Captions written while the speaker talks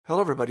Hello,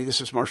 everybody. This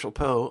is Marshall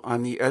Poe.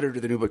 I'm the editor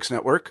of the New Books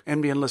Network.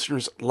 NBN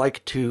listeners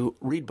like to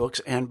read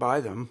books and buy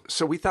them.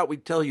 So we thought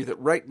we'd tell you that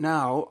right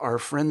now, our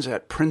friends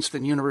at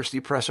Princeton University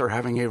Press are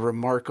having a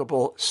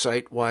remarkable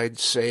site-wide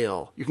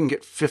sale. You can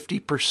get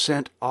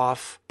 50%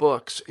 off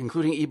books,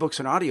 including ebooks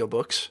and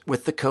audiobooks,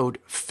 with the code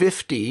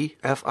 50,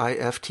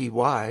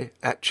 F-I-F-T-Y,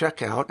 at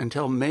checkout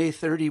until May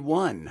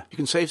 31. You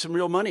can save some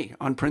real money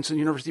on Princeton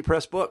University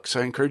Press books.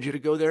 I encourage you to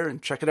go there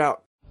and check it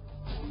out.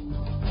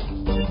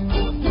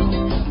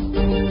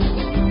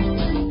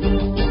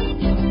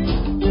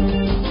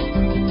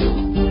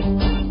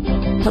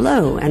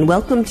 Hello, and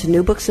welcome to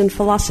New Books in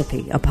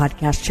Philosophy, a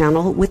podcast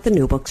channel with the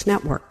New Books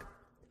Network.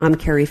 I'm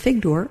Carrie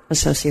Figdor,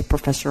 Associate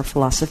Professor of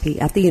Philosophy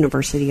at the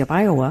University of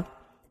Iowa,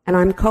 and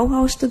I'm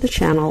co-host of the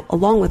channel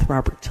along with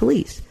Robert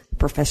Talisse,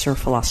 Professor of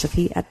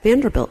Philosophy at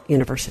Vanderbilt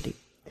University.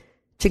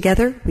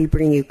 Together, we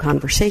bring you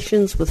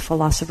conversations with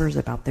philosophers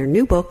about their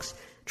new books,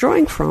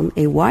 drawing from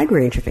a wide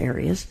range of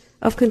areas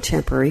of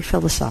contemporary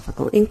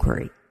philosophical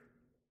inquiry.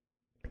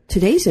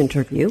 Today's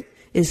interview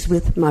is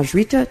with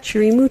Majrita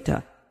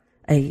Chirimuthu,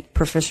 a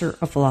professor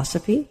of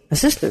philosophy,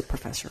 assistant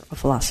professor of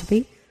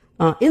philosophy,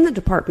 in the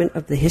Department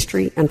of the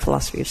History and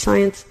Philosophy of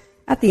Science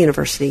at the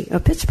University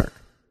of Pittsburgh.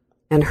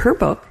 And her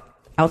book,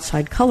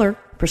 Outside Color,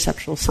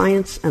 Perceptual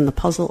Science and the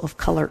Puzzle of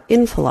Color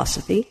in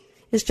Philosophy,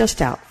 is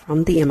just out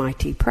from the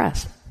MIT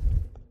Press.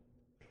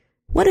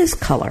 What is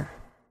color?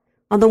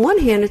 On the one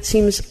hand, it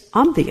seems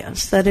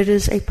obvious that it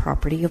is a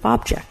property of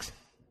objects.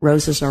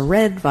 Roses are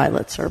red,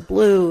 violets are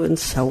blue, and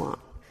so on.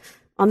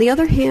 On the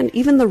other hand,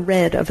 even the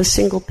red of a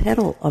single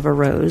petal of a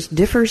rose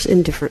differs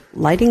in different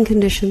lighting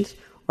conditions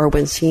or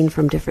when seen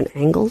from different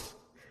angles.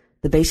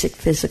 The basic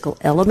physical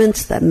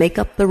elements that make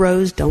up the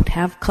rose don't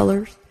have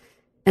colors.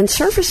 And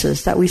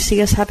surfaces that we see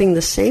as having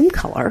the same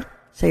color,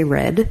 say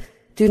red,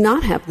 do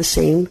not have the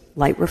same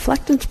light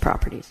reflectance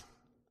properties.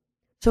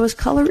 So is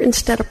color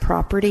instead a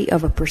property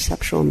of a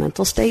perceptual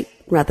mental state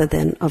rather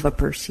than of a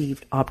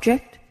perceived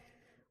object?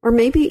 Or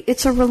maybe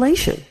it's a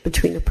relation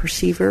between a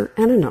perceiver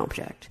and an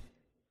object.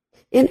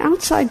 In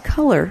Outside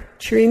Color,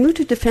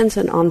 Chirimuthu defends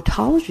an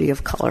ontology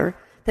of color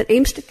that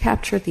aims to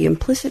capture the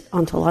implicit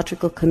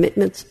ontological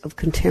commitments of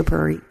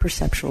contemporary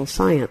perceptual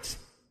science.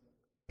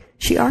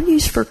 She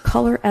argues for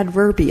color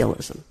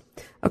adverbialism,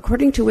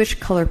 according to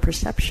which color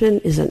perception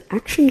is an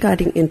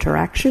action-guiding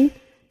interaction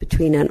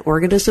between an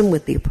organism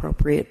with the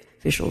appropriate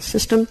visual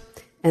system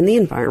and the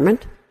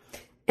environment,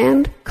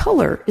 and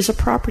color is a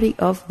property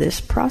of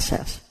this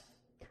process.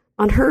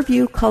 On her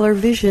view, color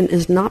vision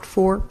is not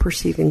for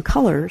perceiving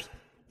colors,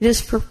 it is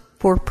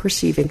for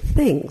perceiving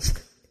things,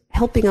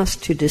 helping us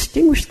to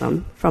distinguish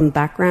them from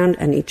background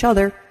and each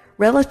other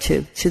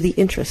relative to the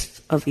interests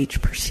of each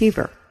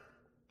perceiver.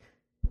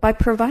 By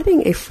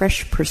providing a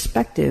fresh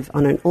perspective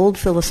on an old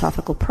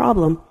philosophical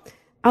problem,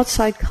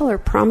 Outside Color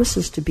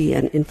promises to be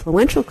an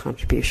influential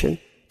contribution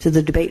to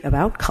the debate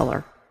about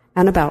color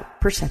and about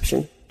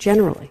perception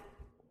generally.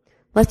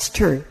 Let's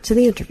turn to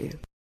the interview.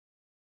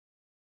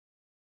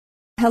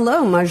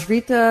 Hello,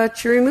 Majrita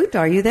Chirimuthu,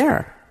 are you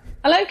there?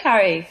 Hello,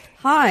 Carrie.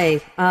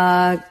 Hi,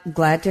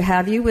 glad to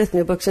have you with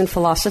New Books in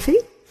Philosophy.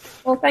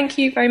 Well, thank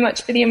you very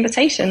much for the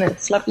invitation.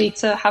 It's lovely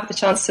to have the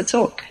chance to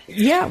talk.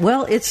 Yeah,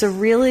 well, it's a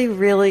really,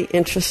 really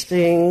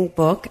interesting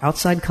book,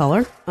 Outside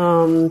Color.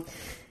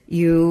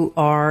 You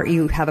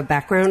have a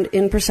background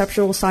in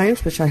perceptual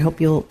science, which I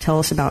hope you'll tell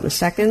us about in a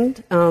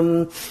second.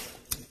 But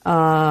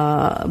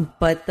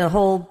the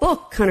whole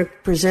book kind of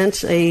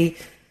presents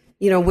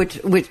which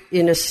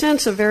in a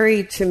sense, a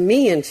very, to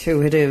me,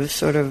 intuitive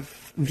sort of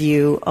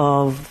view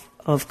of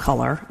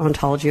color,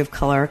 ontology of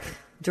color,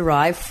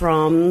 derived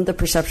from the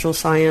perceptual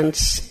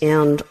science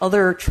and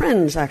other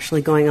trends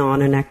actually going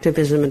on in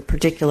activism in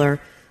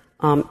particular,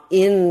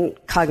 in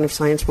cognitive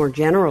science more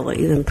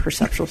generally than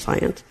perceptual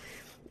science.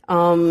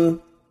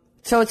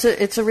 So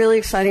it's a really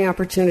exciting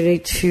opportunity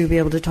to be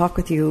able to talk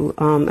with you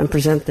and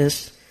present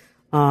this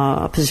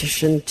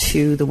position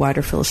to the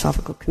wider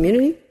philosophical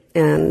community.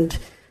 And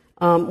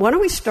why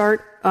don't we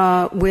start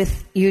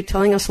with you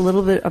telling us a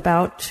little bit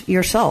about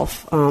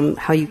yourself,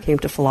 how you came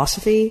to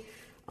philosophy,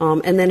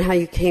 and then how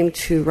you came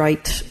to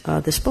write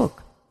this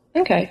book.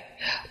 Okay.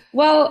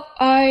 Well,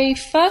 I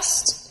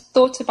first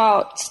thought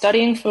about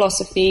studying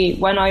philosophy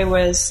when I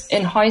was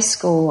in high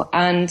school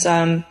and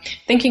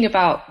thinking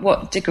about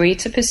what degree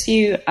to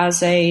pursue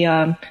as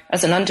an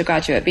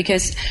undergraduate,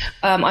 because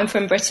I'm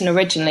from Britain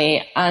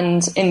originally,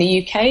 and in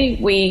the UK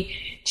we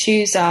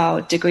choose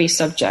our degree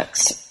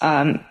subjects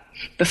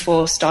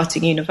before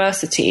starting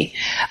university.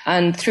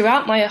 And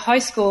throughout my high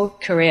school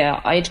career,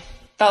 I'd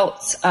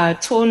felt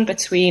torn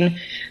between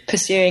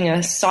pursuing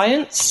a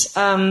science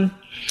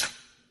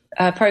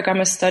program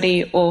of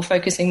study or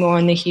focusing more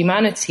on the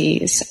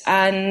humanities.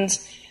 And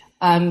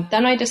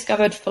then I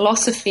discovered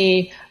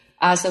philosophy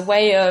as a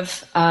way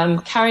of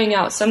carrying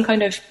out some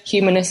kind of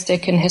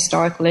humanistic and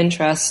historical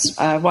interest,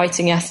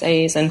 writing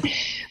essays and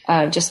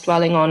just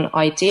dwelling on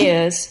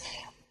ideas,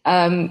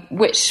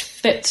 which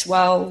fits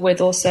well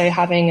with also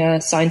having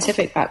a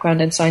scientific background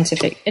and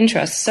scientific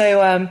interest.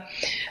 So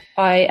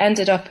I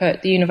ended up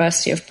at the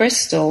University of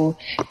Bristol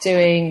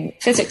doing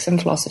physics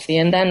and philosophy,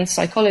 and then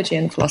psychology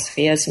and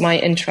philosophy, as my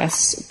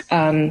interests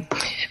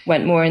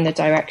went more in the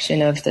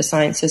direction of the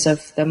sciences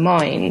of the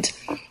mind.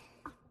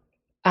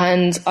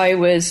 And I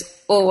was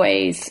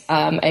always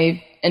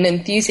an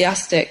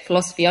enthusiastic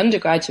philosophy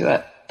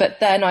undergraduate, but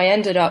then I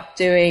ended up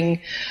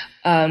doing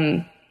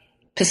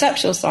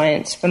perceptual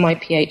science for my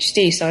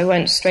PhD. So I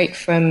went straight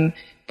from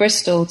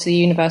Bristol to the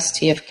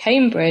University of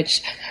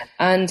Cambridge,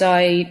 and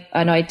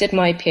I did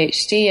my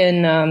PhD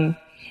in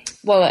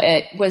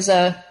it was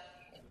a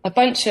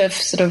bunch of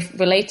sort of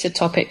related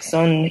topics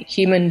on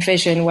human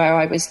vision, where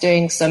I was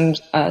doing some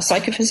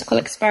psychophysical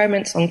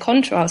experiments on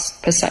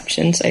contrast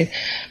perception, so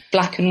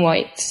black and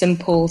white,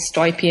 simple,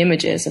 stripy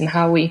images and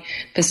how we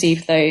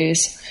perceive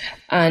those,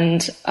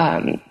 and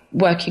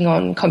working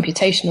on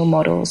computational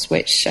models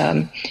which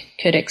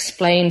could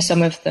explain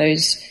some of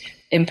those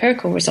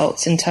empirical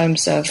results in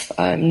terms of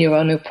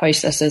neuronal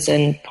processes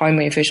in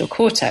primary visual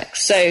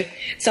cortex. So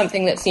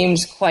something that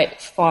seems quite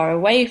far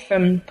away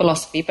from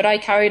philosophy, but I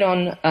carried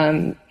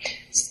on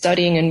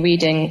studying and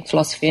reading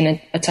philosophy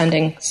and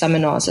attending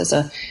seminars as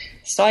a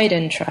side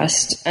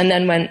interest, and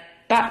then went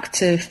back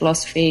to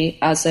philosophy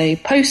as a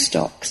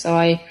postdoc. So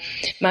I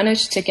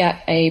managed to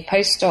get a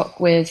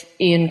postdoc with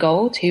Ian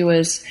Gold, who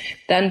was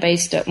then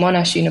based at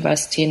Monash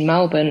University in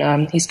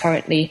Melbourne. He's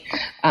currently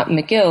at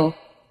McGill.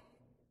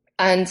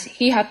 And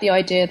he had the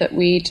idea that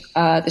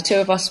the two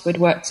of us would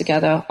work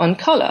together on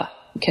colour,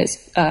 because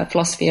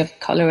philosophy of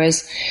colour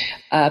is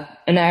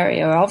an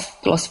area of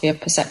philosophy of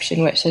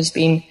perception which has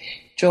been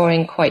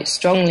drawing quite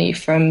strongly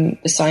from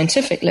the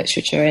scientific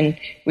literature in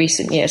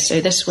recent years.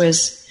 So this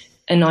was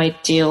an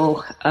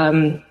ideal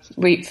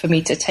route for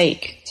me to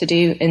take to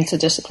do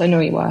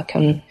interdisciplinary work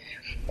on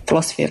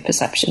philosophy of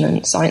perception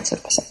and science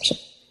of perception.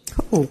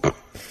 Cool.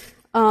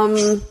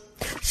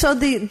 So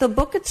the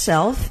book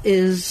itself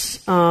is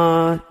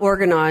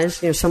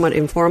organized, somewhat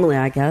informally,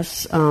 I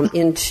guess,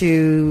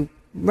 into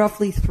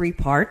roughly 3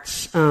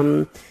 parts.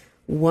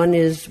 One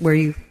is where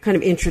you kind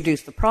of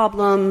introduce the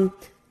problem.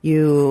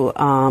 You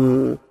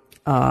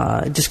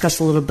discuss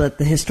a little bit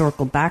the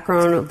historical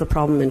background of the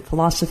problem in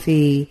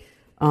philosophy,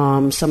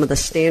 some of the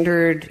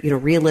standard,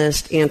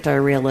 realist,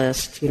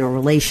 anti-realist,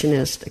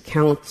 relationist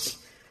accounts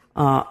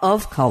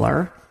of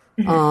color.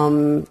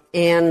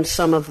 And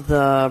some of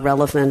the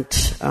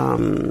relevant,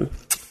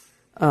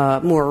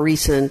 more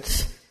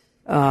recent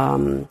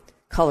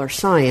color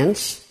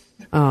science,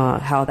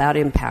 how that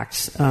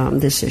impacts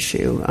this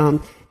issue.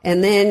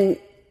 And then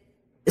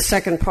the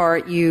second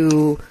part,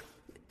 you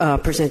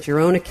present your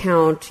own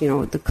account,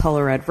 the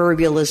color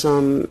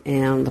adverbialism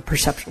and the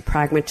perceptual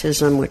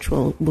pragmatism, which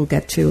we'll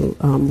get to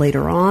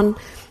later on.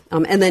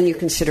 And then you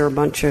consider a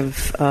bunch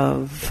of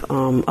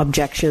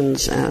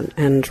objections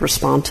and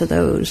respond to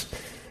those.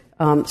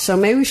 So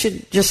maybe we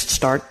should just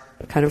start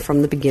kind of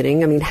from the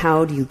beginning. I mean,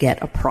 how do you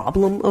get a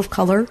problem of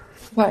color?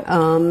 Right.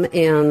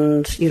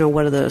 And,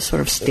 what are the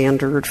sort of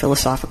standard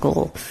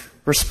philosophical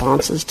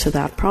responses to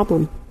that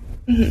problem?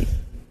 Mm-hmm.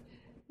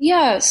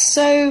 Yeah,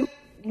 so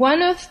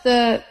one of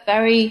the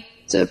very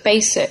sort of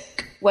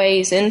basic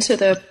ways into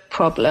the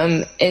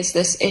problem is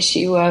this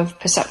issue of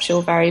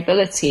perceptual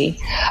variability.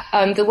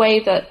 The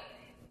way that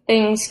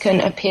things can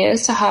appear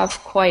to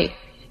have quite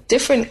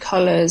different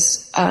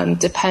colors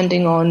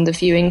depending on the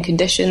viewing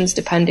conditions,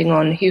 depending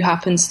on who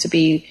happens to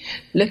be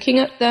looking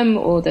at them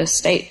or the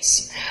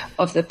states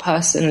of the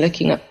person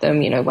looking at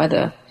them,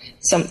 whether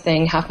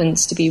something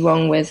happens to be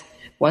wrong with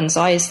one's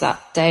eyes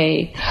that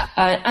day.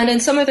 And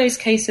in some of those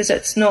cases,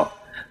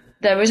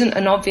 there isn't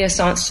an obvious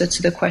answer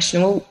to the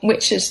question, well,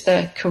 which is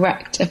the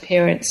correct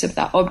appearance of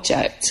that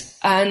object?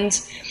 And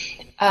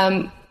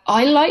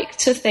I like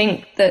to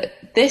think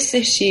that this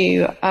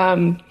issue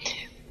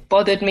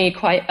bothered me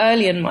quite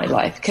early in my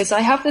life, because I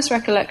have this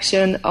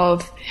recollection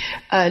of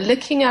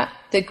looking at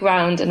the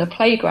ground in a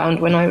playground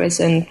when I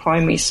was in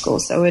primary school.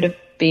 So I would have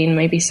been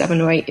maybe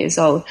 7 or 8 years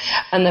old.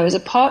 And there was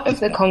a part of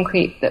the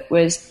concrete that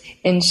was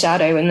in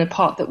shadow and the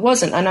part that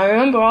wasn't. And I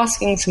remember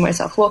asking to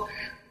myself, well,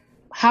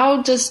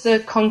 how does the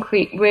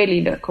concrete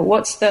really look? Or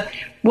what's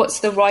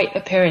the right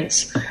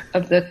appearance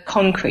of the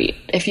concrete?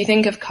 If you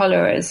think of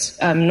color as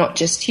not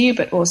just hue,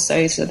 but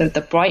also sort of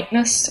the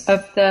brightness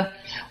of the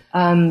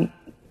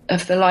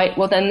light,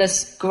 well, then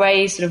this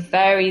grey sort of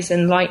varies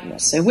in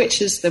lightness. So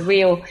which is the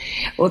real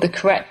or the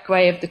correct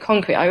grey of the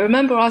concrete? I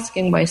remember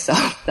asking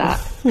myself that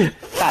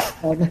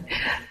back then.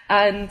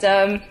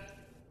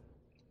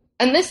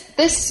 And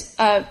this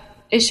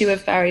issue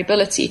of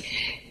variability,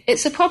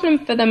 it's a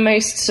problem for the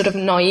most sort of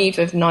naive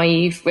of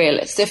naive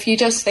realists. If you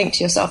just think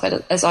to yourself,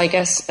 as I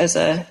guess as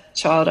a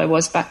child I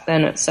was back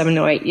then at 7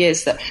 or 8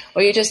 years,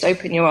 or you just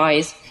open your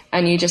eyes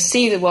and you just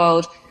see the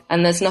world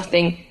and there's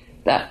nothing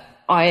that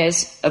I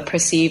as a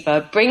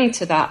perceiver bring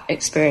to that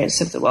experience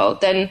of the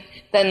world, then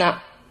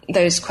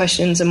those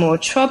questions are more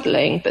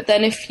troubling. But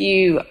then if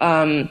you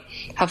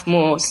have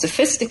more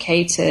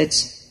sophisticated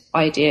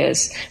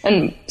ideas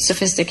and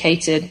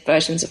sophisticated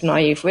versions of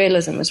naive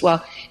realism as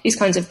well, these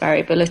kinds of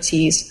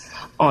variabilities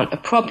aren't a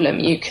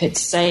problem. You could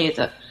say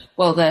that,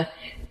 well,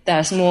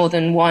 there's more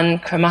than one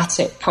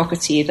chromatic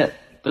property that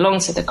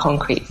belongs to the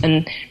concrete,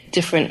 and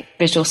different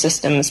visual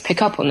systems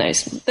pick up on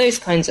those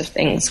kinds of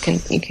things.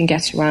 You can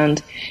get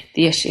around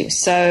the issue.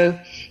 So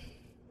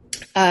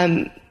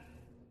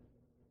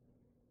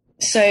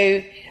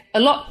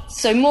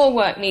more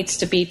work needs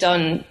to be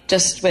done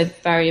just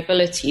with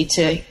variability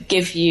to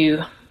give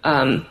you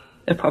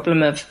the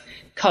problem of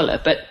color,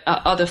 but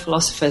other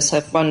philosophers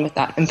have run with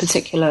that. In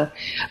particular,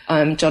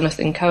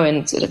 Jonathan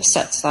Cohen sort of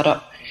sets that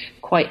up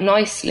quite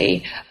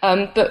nicely.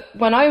 But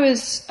when I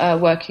was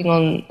working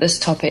on this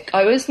topic,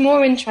 I was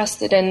more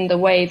interested in the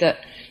way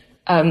that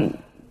the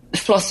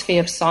philosophy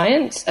of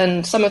science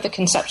and some of the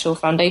conceptual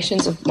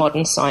foundations of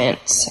modern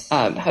science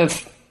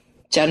have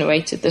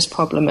generated this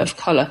problem of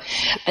color.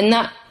 And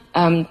that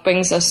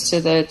brings us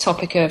to the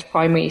topic of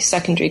primary,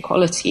 secondary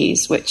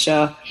qualities, which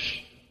are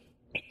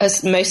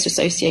as most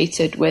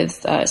associated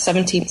with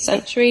 17th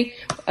century,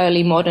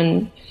 early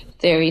modern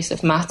theories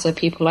of matter,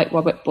 people like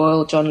Robert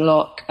Boyle, John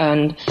Locke,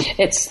 and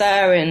it's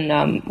there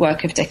in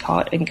work of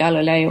Descartes and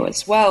Galileo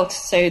as well.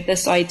 So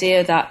this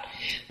idea that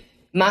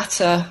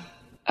matter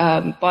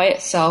by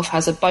itself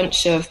has a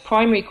bunch of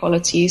primary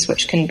qualities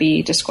which can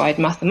be described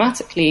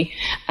mathematically,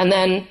 and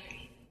then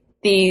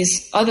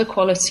these other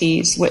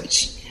qualities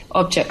which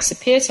objects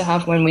appear to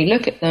have when we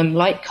look at them,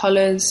 like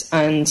colors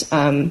and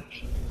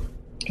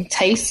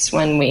tastes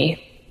when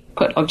we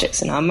put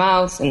objects in our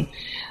mouths,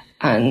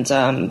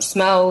 and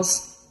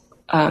smells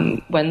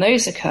when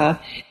those occur,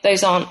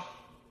 those aren't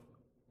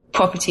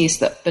properties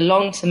that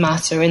belong to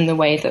matter in the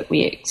way that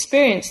we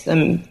experience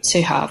them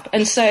to have.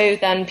 And so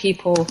then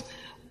people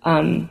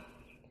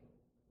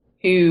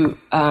who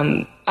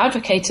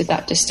advocated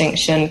that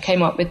distinction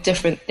came up with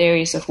different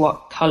theories of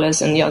what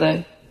colors and the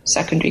other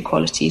secondary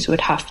qualities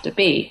would have to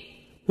be.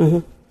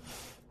 Mm-hmm.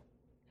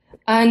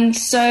 And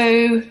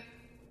so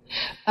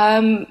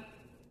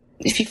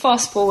if you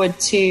fast forward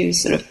to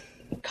sort of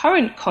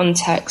current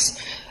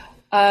context,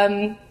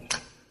 again,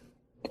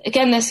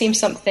 there seems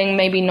something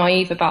maybe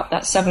naive about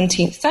that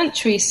 17th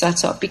century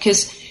setup,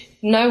 because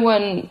no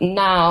one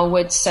now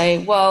would say,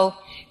 well,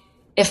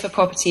 if a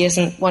property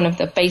isn't one of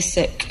the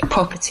basic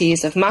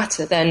properties of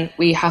matter, then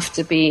we have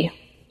to be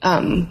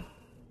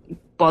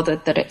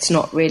bothered that it's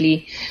not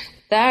really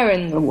there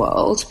in the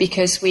world,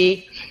 because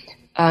we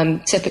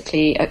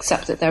typically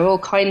accept that there are all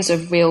kinds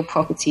of real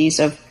properties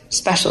of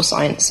special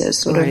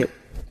sciences, sort right. of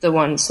the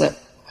ones that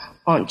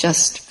aren't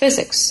just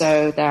physics.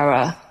 So there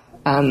are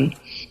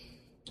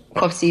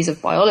properties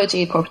of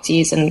biology,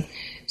 properties in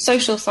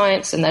social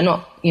science, and they're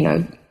not,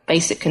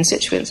 basic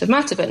constituents of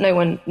matter, but no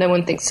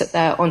one thinks that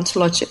they're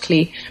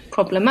ontologically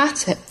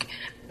problematic.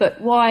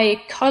 But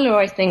why color,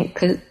 I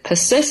think,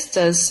 persists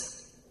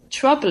as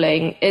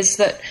troubling is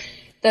that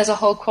there's a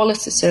whole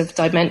qualitative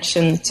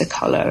dimension to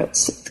color.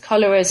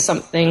 Color is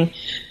something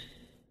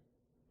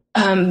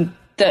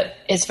that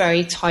is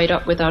very tied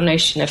up with our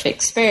notion of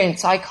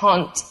experience. I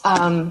can't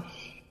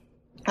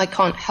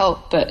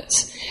help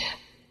but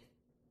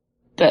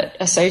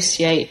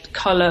associate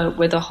color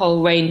with a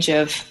whole range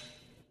of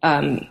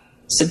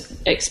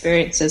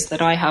experiences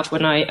that I have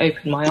when I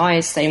open my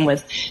eyes. Same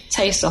with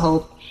taste, a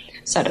whole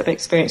set of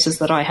experiences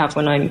that I have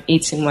when I'm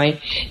eating my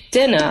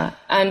dinner.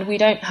 And we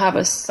don't have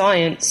a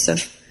science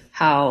of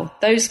how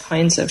those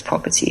kinds of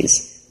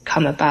properties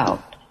come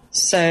about.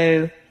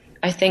 So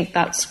I think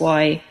that's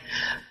why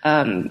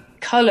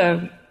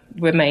color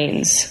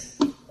remains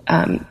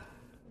a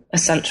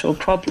central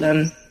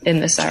problem in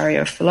this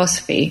area of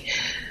philosophy,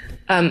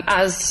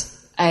 as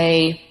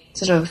a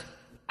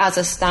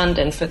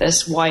stand-in for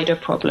this wider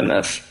problem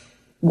of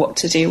what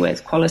to do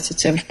with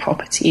qualitative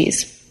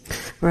properties.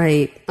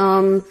 Right.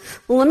 Well,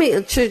 let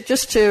me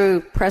just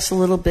to press a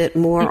little bit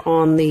more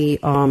on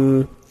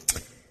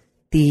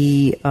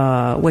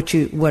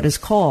what is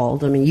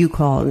called. I mean, you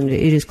call it.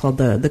 It is called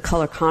the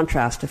color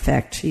contrast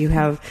effect. You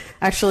have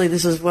actually,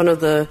 this is one of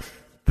the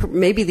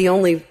maybe the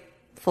only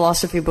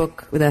philosophy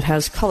book that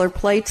has color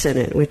plates in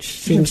it, which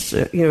seems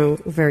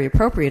very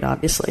appropriate,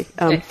 obviously.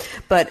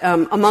 But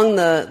among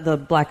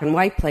the black and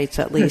white plates,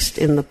 at least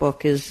in the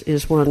book,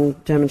 is one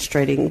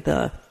demonstrating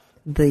the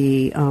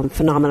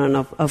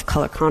phenomenon of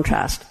color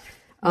contrast.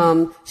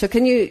 So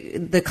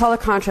the color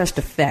contrast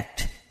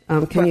effect,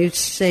 can you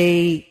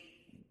say,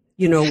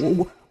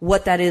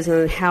 what that is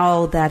and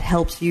how that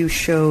helps you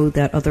show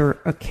that other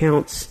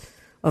accounts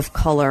of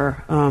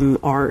color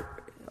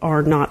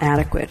are not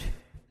adequate?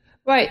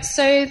 Right,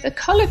 so the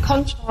color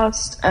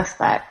contrast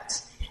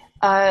effect,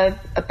 a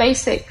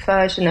basic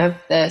version of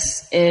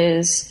this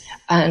is,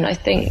 and I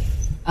think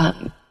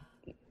a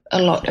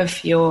lot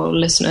of your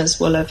listeners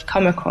will have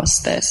come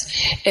across this,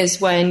 is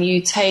when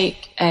you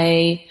take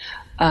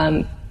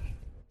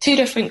two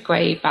different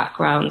grey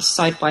backgrounds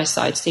side by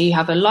side. So you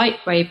have a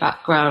light grey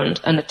background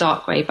and a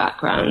dark grey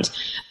background.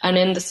 And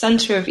in the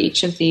center of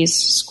each of these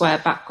square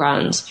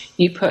backgrounds,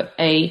 you put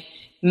a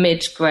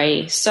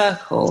mid-grey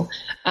circle.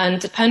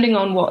 And depending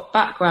on what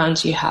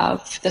background you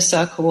have, the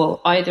circle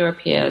will either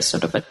appear as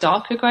sort of a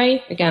darker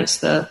grey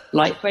against the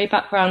light grey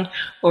background,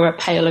 or a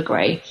paler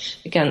grey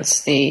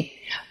against the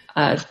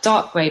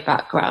dark grey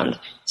background.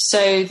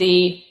 So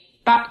the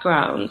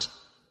background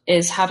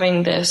is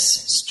having this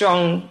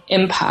strong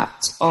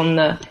impact on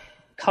the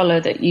color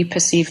that you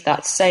perceive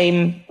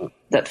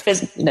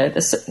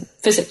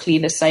physically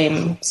the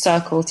same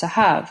circle to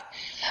have.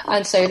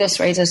 And so this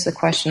raises the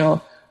question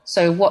of,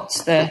 so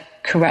what's the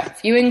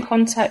correct viewing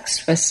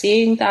context for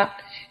seeing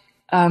that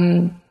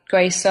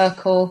grey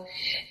circle?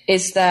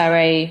 Is there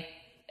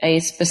a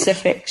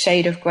specific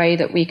shade of grey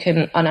that we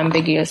can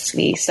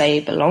unambiguously say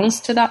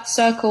belongs to that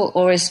circle,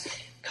 or is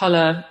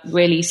color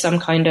really some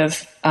kind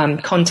of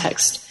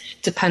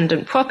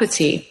context-dependent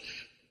property?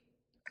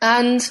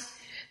 And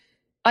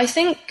I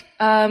think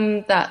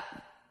that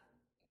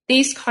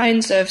these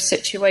kinds of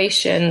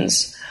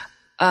situations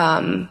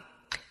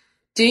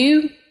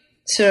do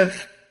sort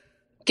of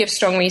give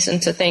strong reason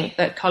to think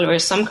that color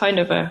is some kind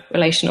of a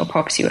relational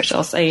property, which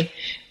I'll say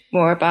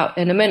more about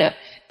in a minute.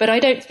 But I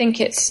don't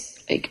think it's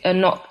a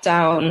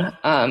knockdown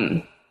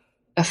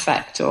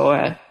effect,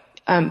 or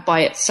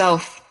by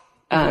itself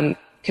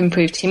can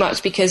prove too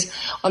much, because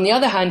on the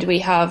other hand, we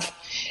have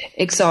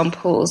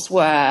examples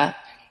where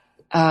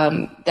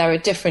there are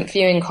different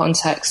viewing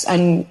contexts,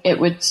 and it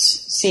would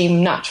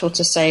seem natural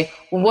to say,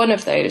 well, one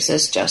of those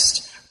is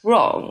just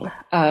wrong.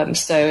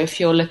 So if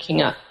you're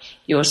looking at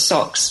your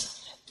socks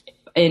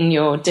in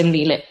your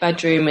dimly lit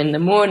bedroom in the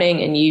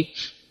morning and you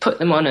put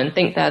them on and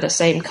think they're the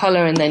same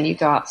color, and then you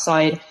go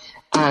outside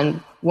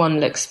and one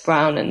looks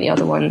brown and the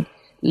other one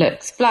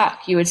looks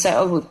black, you would say,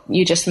 oh, well,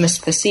 you just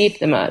misperceived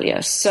them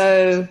earlier.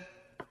 So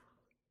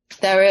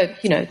there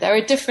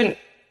are different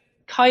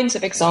kinds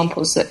of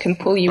examples that can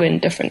pull you in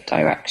different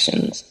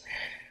directions.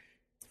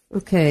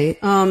 Okay.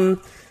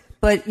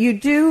 But you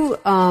do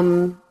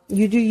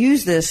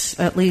use this,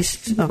 at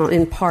least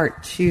in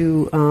part,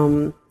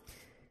 to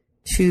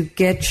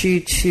get you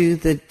to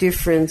the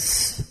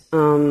difference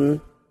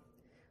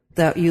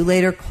that you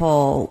later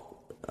call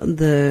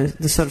the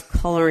sort of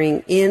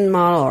coloring in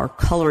model, or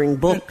coloring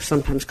book,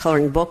 sometimes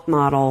coloring book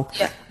model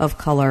of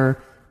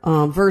color,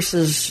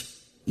 versus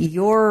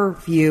your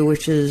view,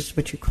 which is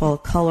what you call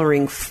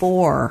coloring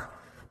for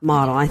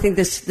model. I think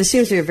this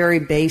seems to be a very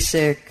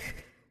basic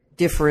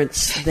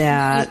difference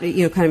that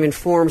kind of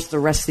informs the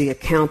rest of the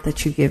account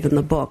that you give in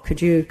the book.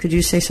 Could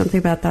you say something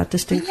about that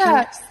distinction?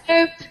 Yeah.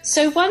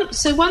 So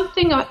one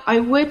thing I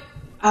would,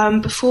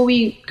 before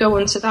we go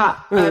on to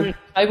that,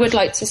 I would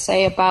like to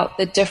say about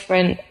the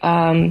different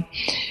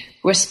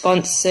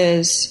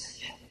responses,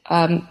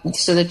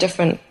 so the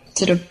different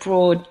sort of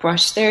broad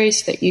brush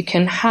theories that you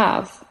can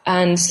have,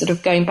 and sort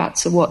of going back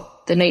to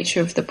what the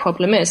nature of the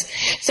problem is.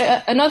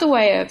 So another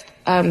way of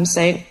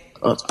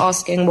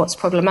asking what's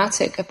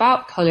problematic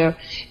about color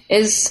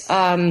is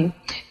that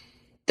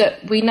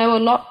we know a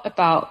lot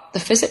about the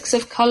physics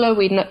of color.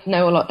 We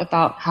know a lot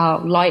about how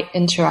light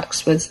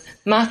interacts with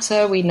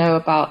matter. We know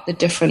about the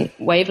different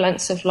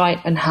wavelengths of light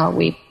and how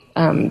we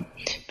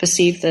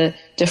perceive the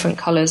different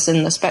colors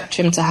in the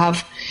spectrum to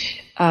have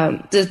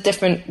the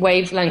different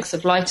wavelengths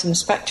of light in the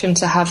spectrum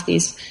to have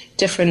these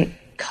different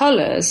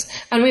colors.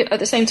 And at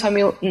the same time,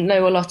 we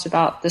know a lot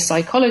about the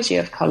psychology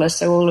of color.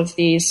 So all of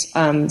these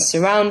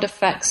surround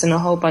effects and a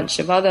whole bunch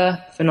of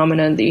other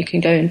phenomena that you can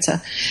go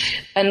into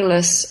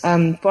endless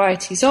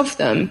varieties of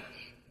them.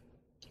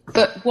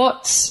 But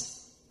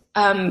what's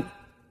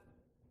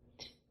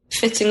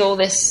fitting all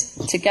this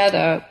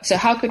together? So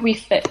how could we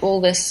fit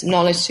all this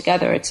knowledge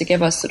together to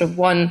give us sort of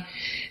one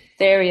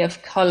theory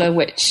of color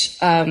which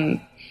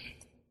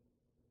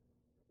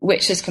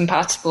is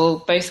compatible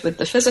both with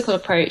the physical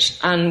approach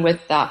and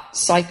with that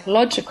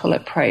psychological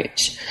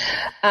approach?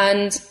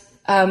 And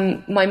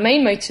my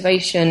main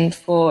motivation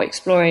for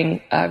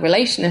exploring a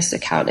relationist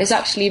account is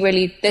actually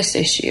really this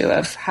issue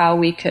of how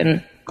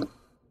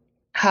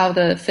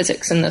the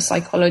physics and the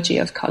psychology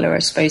of color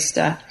are supposed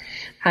to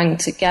hang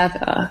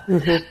together.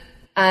 Mm-hmm.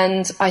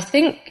 And I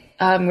think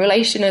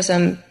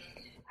relationism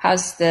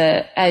has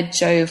the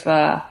edge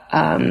over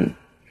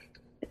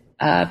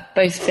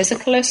both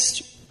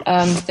physicalist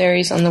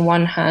theories on the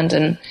one hand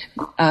and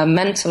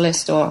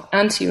mentalist or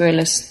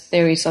anti-realist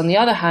theories on the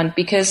other hand,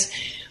 because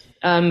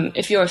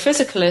if you're a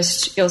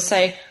physicalist, you'll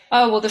say,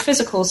 oh, well, the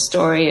physical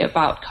story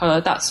about color,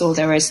 that's all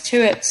there is to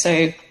it.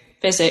 So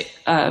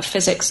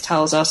physics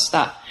tells us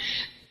that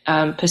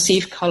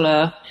perceived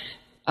color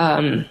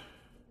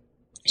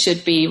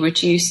should be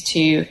reduced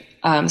to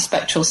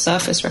spectral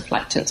surface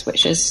reflectance,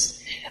 which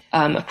is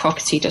a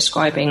property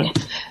describing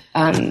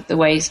the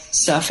way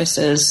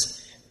surfaces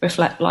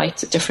reflect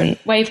light at different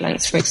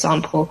wavelengths, for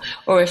example.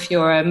 Or if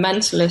you're a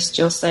mentalist,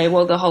 you'll say,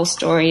 well, the whole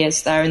story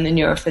is there in the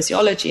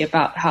neurophysiology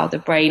about how the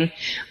brain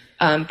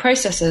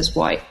processes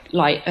white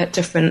light at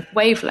different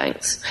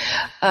wavelengths.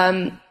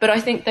 But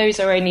I think those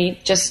are only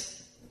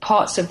just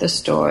parts of the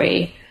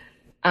story,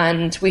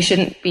 and we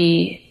shouldn't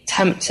be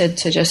tempted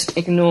to just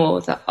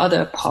ignore the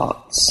other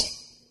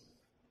parts.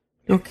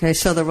 Okay,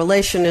 so the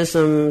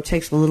relationism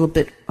takes a little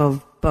bit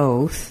of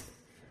both.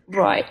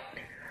 Right.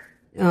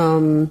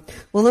 Well,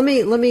 let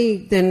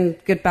me then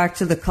get back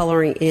to the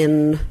coloring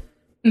in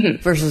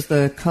versus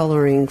the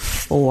coloring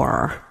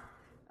for.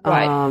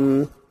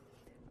 Right.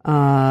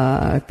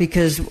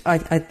 because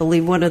I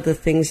believe one of the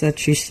things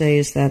that you say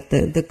is that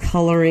the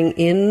coloring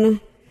in,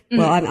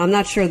 well, I'm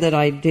not sure that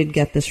I did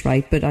get this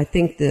right, but I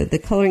think the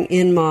coloring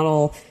in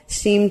model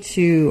seemed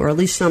to, or at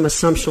least some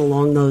assumption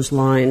along those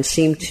lines,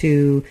 seemed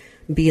to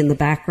be in the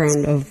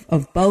background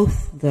of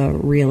both the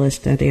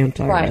realist and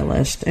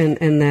anti-realist, right.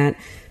 and that,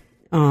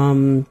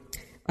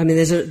 I mean,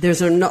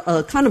 there's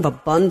a kind of a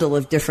bundle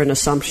of different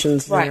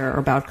assumptions there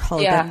about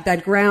color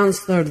that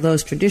grounds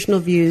those traditional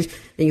views,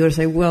 and you would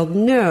say, well,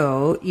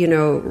 no,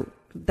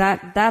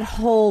 that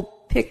whole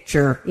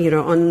picture,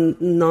 on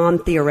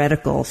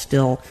non-theoretical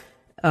still,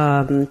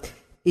 that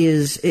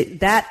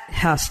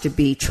has to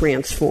be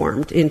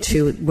transformed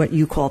into what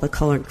you call the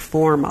coloring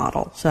for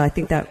model. So I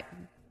think that,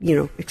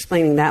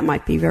 explaining that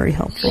might be very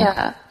helpful.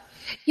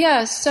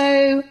 Yeah.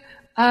 So,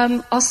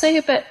 I'll say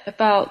a bit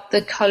about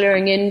the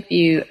coloring in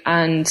view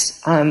and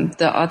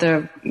the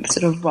other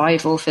sort of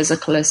rival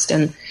physicalist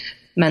and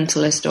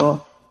mentalist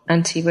or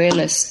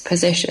anti-realist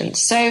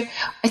positions. So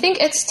I think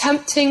it's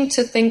tempting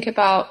to think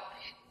about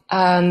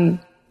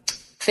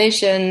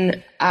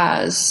vision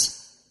as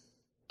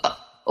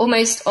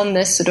almost on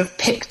this sort of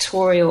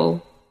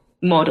pictorial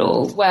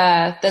model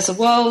where there's a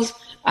world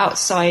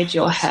outside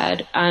your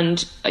head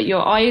and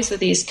your eyes are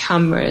these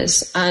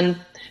cameras and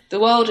the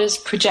world is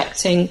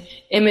projecting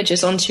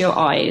images onto your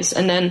eyes,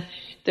 and then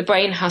the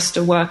brain has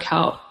to work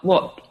out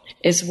what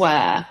is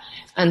where.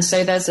 And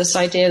so there's this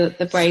idea that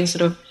the brain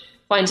sort of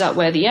finds out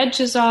where the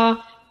edges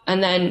are,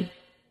 and then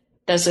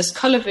there's this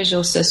color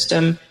visual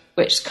system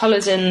which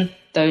colors in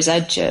those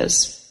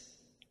edges.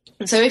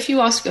 And so if you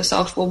ask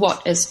yourself, well,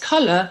 what is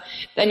color?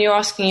 Then you're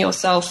asking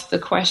yourself the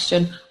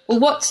question, well,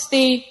 what's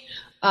the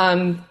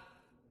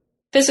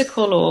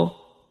physical or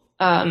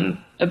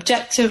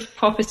objective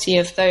property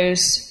of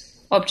those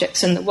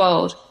objects in the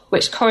world,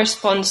 which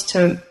corresponds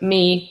to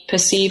me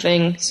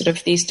perceiving sort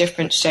of these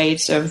different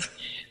shades of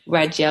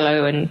red,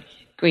 yellow, and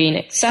green,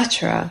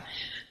 etc.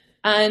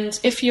 And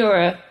if you're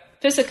a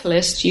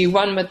physicalist, you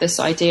run with this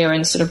idea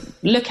and sort of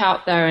look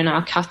out there in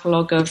our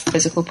catalogue of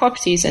physical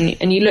properties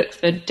and you look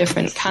for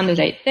different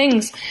candidate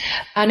things.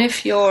 And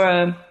if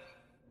you're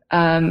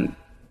an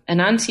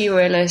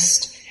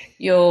anti-realist,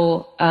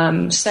 you'll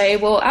say,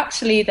 well,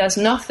 actually, there's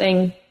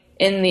nothing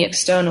in the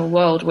external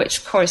world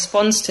which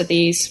corresponds to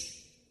these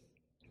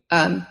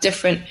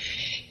different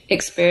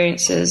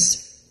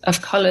experiences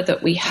of color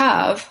that we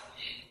have.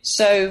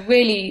 So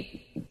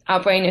really, our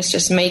brain is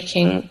just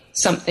making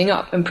something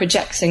up and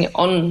projecting it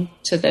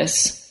onto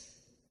this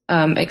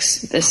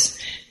this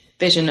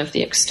vision of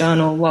the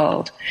external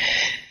world.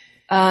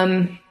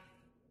 And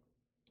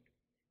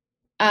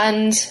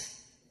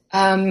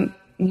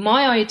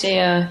my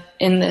idea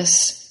in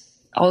this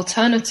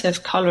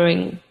alternative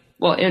coloring,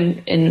 well,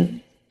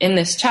 in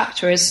this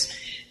chapter is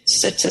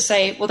to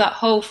say, well, that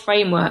whole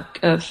framework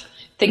of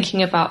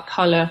thinking about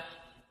color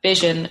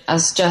vision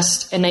as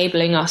just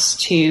enabling us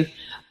to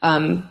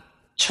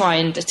try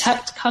and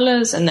detect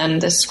colors, and then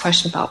this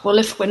question about, well,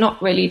 if we're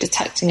not really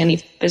detecting any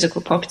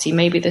physical property,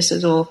 maybe this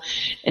is all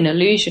an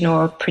illusion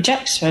or a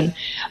projection.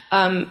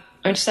 I'm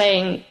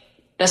saying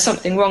there's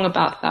something wrong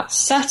about that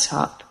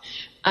setup,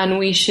 and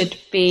we should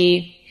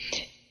be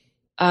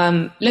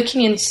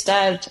looking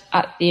instead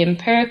at the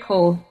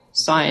empirical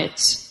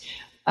science,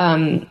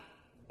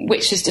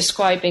 which is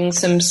describing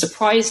some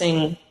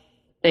surprising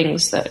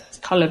things that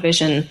color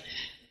vision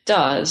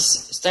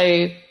does,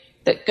 so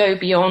that go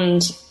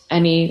beyond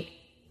any,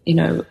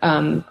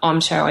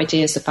 armchair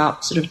ideas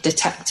about sort of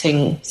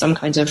detecting some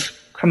kinds of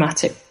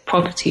chromatic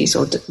properties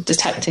or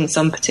detecting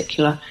some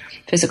particular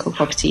physical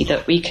property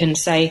that we can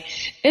say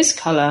is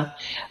color,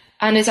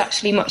 and is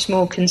actually much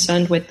more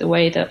concerned with the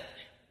way that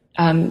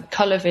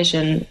color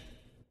vision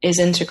is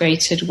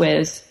integrated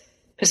with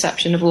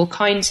perception of all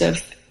kinds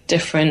of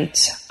different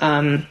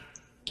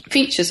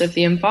features of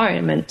the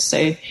environment.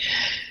 So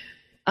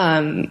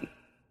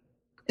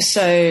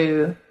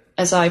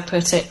as I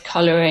put it,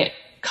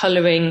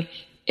 coloring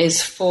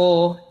is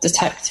for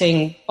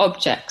detecting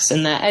objects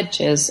and their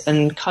edges,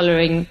 and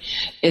coloring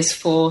is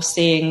for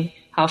seeing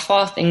how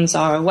far things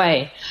are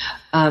away.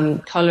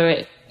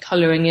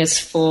 Coloring is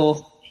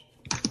for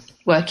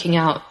working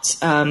out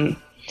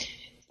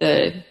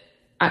the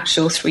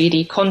actual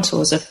 3D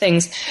contours of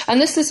things.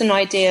 And this is an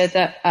idea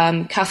that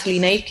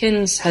Kathleen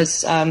Akins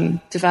has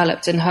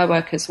developed in her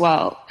work as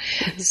well.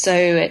 So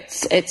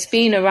it's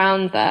been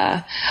around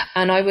there.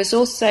 And I was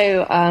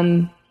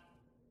also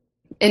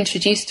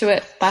introduced to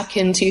it back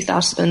in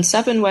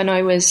 2007 when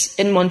I was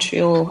in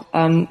Montreal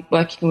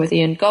working with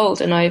Ian Gold,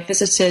 and I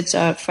visited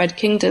Fred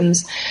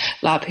Kingdom's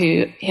lab,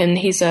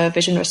 he's a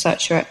vision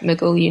researcher at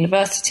McGill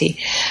University,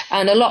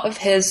 and a lot of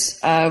his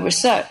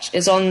research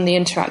is on the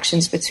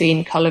interactions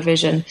between color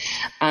vision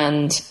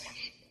and,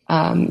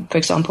 for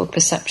example,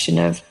 perception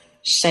of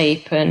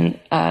shape and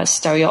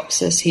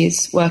stereopsis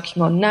he's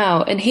working on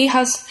now. And he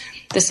has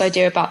this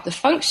idea about the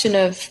function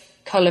of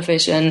color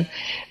vision,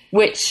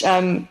 which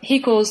he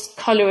calls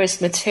color as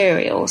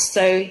material.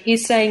 So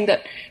he's saying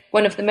that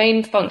one of the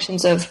main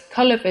functions of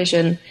color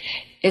vision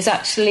is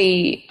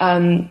actually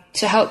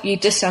to help you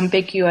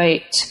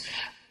disambiguate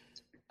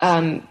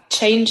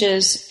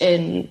changes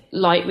in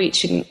light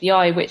reaching the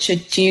eye, which are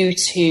due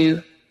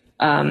to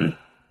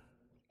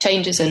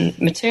changes in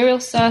material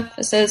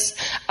surfaces,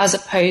 as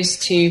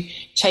opposed to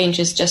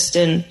changes just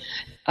in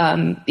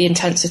the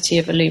intensity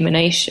of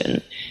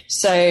illumination.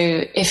 So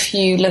if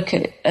you look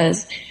at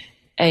as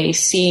a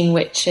scene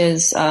which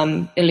is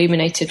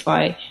illuminated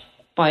by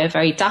a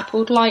very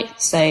dappled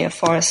light, say a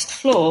forest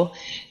floor,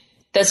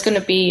 there's going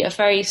to be a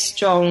very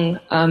strong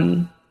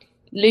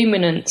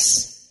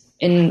luminance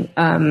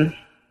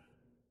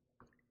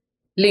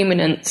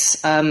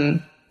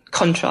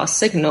contrast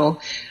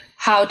signal.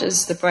 How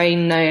does the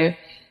brain know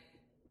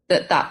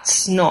that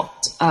that's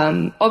not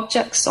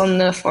objects on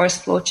the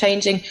forest floor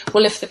changing?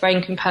 Well, if the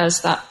brain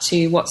compares that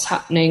to what's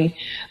happening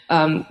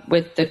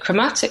with the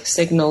chromatic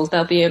signal,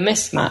 there'll be a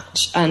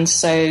mismatch. And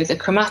so the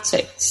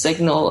chromatic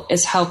signal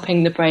is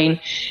helping the brain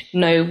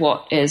know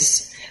what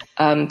is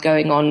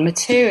going on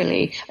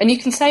materially. And you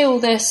can say all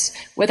this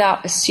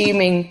without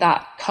assuming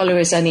that color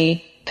is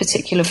any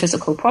particular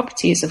physical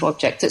properties of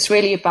objects. It's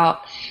really about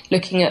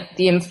looking at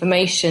the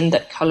information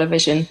that color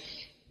vision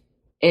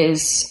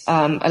is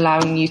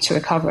allowing you to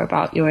recover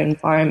about your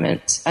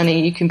environment. And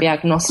you can be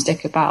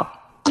agnostic about,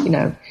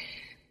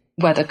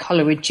 whether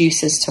color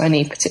reduces to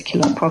any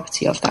particular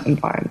property of that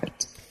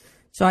environment.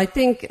 So I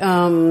think this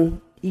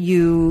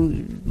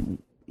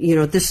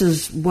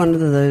is one of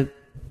the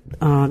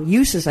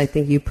uses I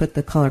think you put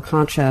the color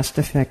contrast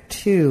effect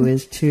to,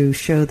 is to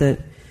show that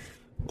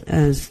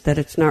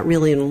it's not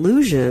really an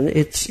illusion.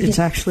 It's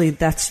actually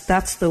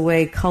that's the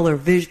way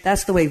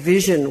that's the way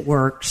vision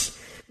works,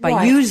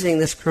 by using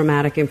this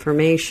chromatic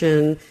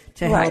information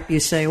to help you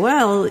say,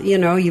 well,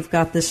 you've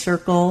got this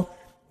circle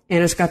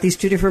and it's got these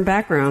two different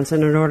backgrounds,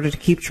 and in order to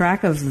keep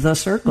track of the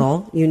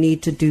circle, you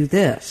need to do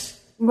this.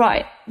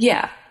 Right.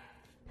 Yeah.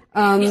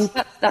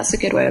 That's a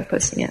good way of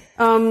putting it.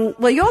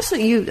 Well, you also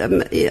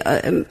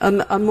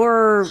a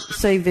more,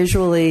 say,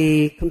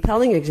 visually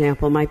compelling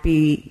example might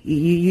be,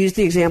 you use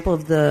the example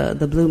of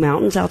the Blue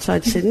Mountains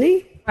outside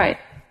Sydney. Right.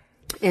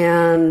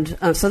 And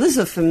so this is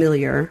a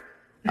familiar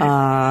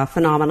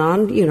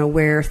phenomenon,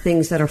 where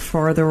things that are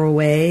farther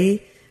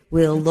away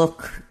will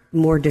look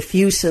more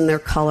diffuse in their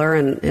color,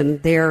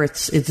 and there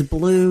it's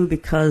blue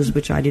because,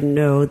 which I didn't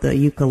know, the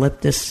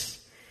eucalyptus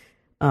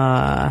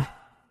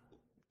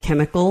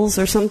chemicals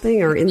or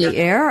something are in the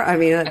air. I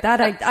mean,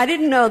 that I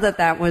didn't know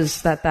that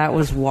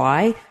was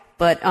why.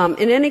 But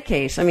in any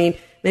case, I mean,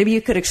 maybe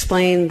you could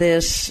explain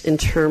this in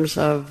terms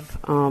of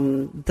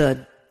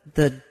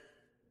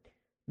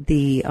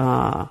the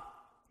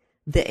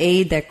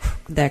aid that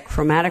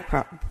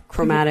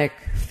chromatic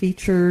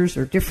features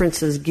or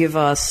differences give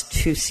us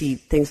to see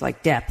things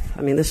like depth.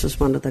 I mean, this is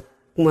one of the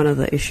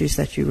issues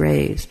that you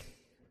raised.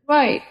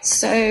 Right.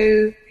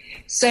 So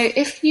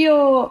if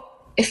you're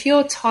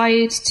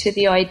tied to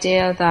the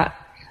idea that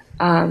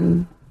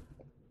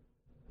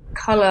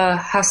color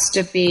has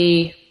to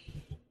be,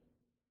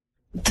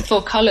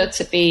 for color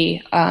to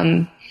be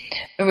a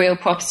real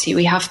property,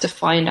 we have to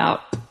find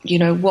out,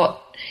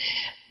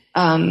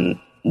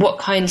 what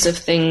kinds of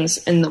things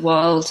in the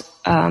world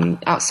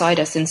outside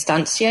us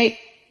instantiate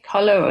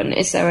color, and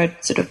is there a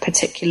sort of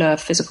particular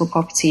physical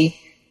property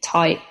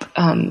type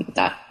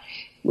that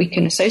we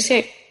can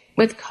associate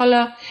with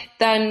color?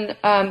 Then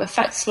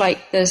effects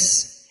like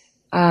this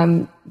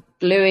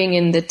bluing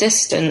in the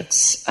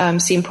distance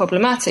seem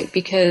problematic,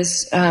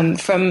 because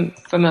from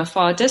a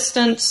far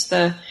distance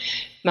the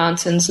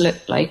mountains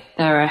look like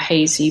they're a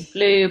hazy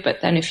blue, but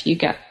then if you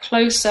get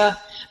closer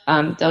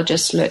they'll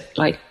just look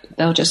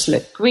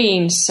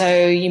green.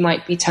 So you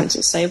might be tempted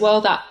to say,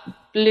 well, that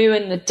blue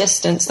in the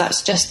distance,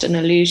 that's just an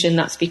illusion.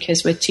 That's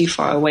because we're too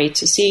far away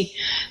to see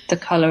the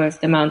color of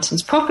the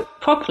mountains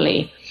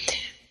properly.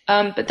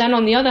 But then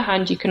on the other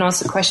hand, you can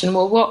ask the question,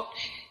 well, what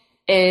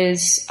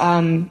is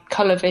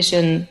color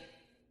vision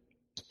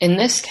in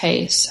this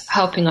case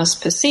helping us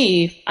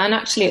perceive? And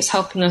actually it's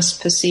helping us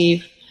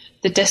perceive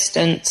the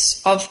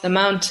distance of the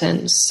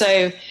mountains.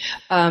 So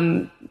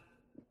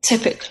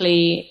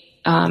typically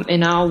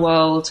in our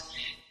world,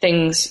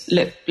 things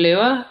look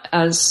bluer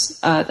as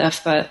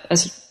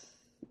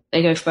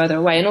they go further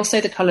away, and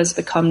also the colors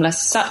become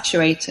less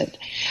saturated.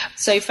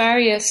 So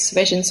various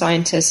vision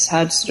scientists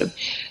had sort of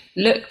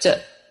looked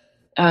at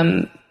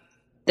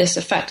this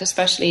effect,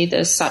 especially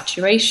the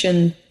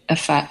saturation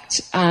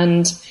effect,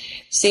 and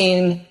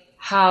seen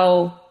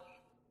to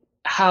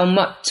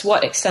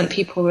what extent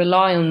people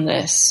rely on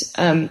this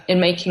in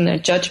making their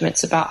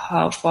judgments about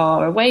how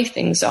far away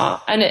things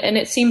are. And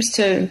it seems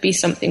to be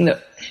something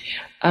that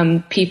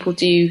people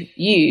do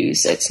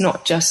use. It's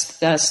not just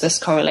there's this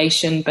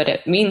correlation, but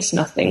it means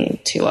nothing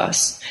to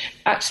us.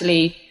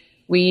 Actually,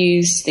 we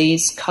use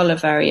these color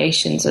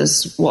variations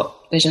as what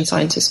vision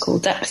scientists call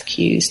depth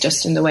cues,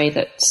 just in the way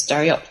that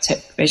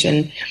stereoptic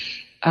vision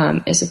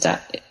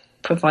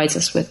provides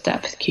us with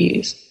depth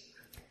cues.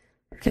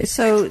 Okay,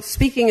 so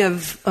speaking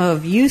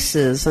of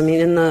uses, I mean,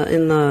 in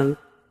the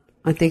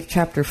I think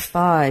chapter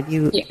 5,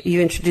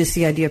 you introduce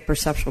the idea of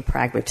perceptual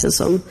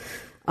pragmatism,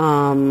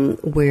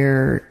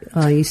 where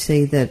you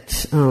say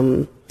that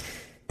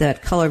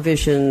that color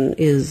vision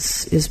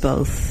is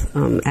both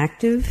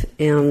active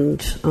and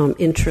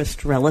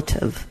interest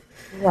relative.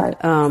 Right.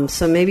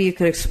 So maybe you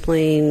can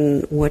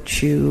explain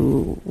what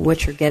you're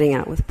getting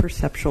at with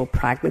perceptual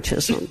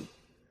pragmatism.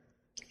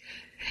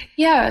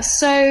 Yeah.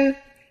 So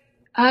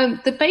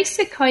the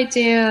basic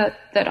idea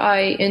that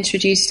I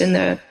introduced in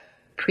the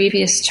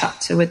previous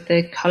chapter with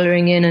the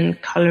coloring in and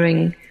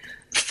coloring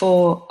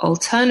for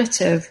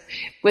alternative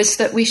was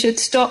that we should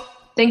stop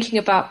thinking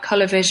about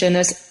color vision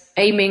as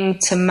aiming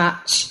to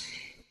match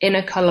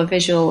inner color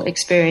visual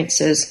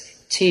experiences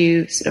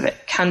to sort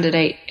of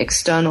candidate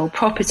external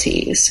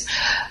properties,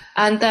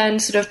 and then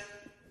sort of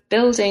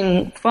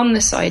building from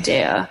this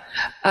idea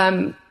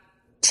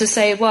to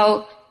say,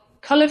 well,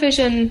 color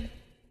vision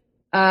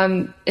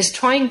is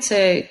trying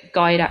to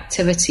guide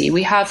activity.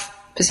 We have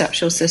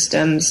perceptual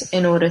systems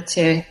in order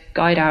to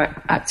guide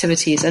our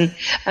activities, and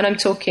I'm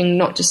talking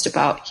not just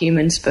about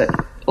humans, but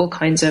all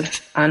kinds of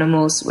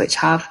animals which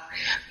have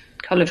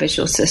color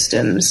visual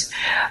systems.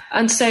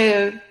 And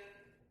so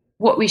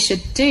what we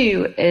should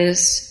do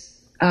is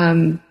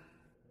go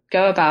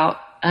about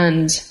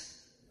and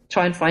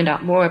try and find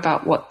out more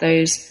about what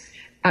those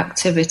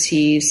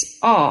activities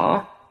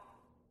are.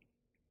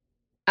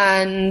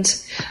 And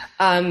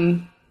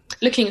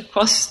looking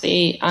across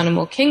the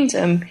animal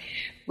kingdom,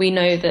 we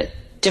know that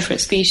different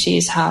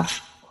species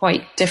have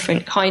quite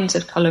different kinds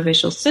of color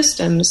visual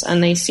systems,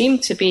 and they seem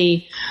to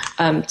be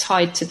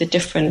tied to the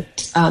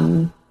different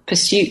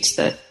pursuits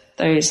that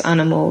those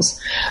animals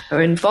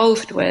are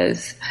involved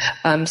with.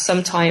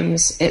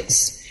 Sometimes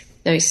it's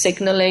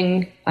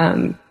signaling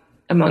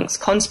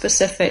amongst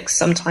conspecifics,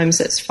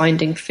 sometimes it's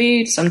finding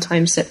food,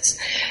 sometimes it's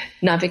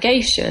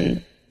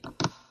navigation.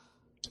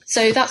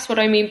 So that's what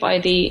I mean by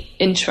the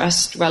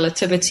interest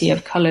relativity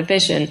of color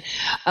vision.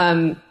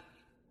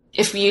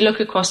 If you look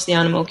across the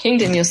animal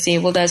kingdom, you'll see,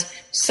 well, there's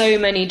so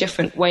many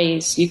different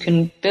ways you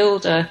can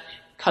build a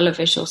color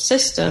visual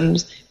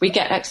systems. We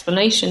get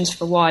explanations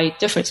for why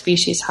different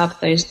species have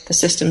the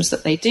systems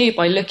that they do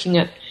by looking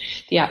at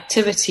the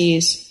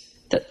activities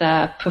that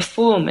they're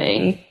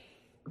performing,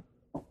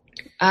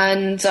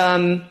 and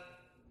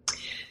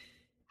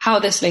how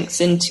this links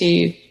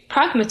into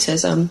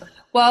pragmatism.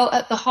 Well,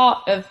 at the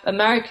heart of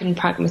American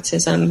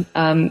pragmatism,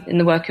 in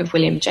the work of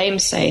William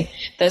James, say,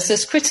 there's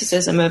this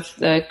criticism of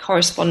the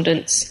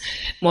correspondence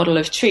model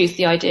of truth,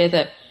 the idea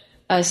that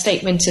a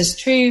statement is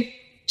true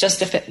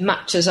just if it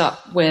matches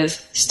up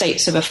with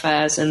states of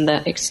affairs in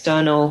the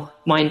external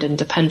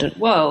mind-independent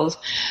world.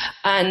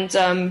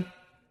 And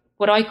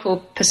what I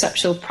call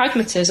perceptual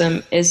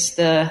pragmatism is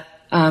the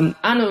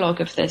analog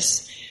of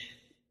this,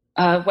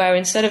 where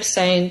instead of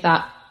saying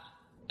that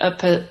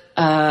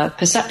a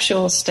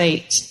perceptual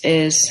state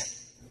is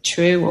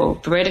true or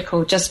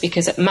veridical just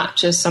because it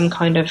matches some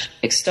kind of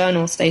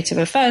external state of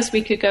affairs,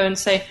 we could go and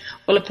say,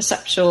 well, a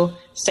perceptual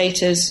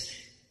state is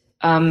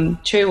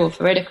true or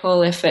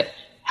veridical if it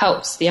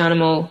helps the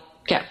animal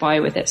get by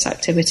with its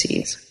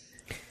activities.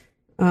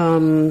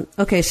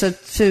 Okay, so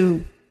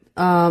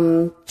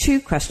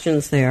two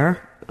questions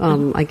there,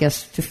 I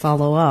guess, to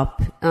follow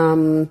up.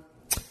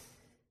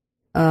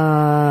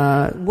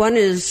 One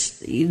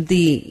is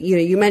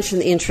you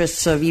mentioned the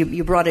interests of,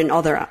 you brought in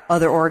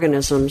other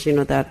organisms,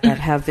 that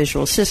have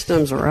visual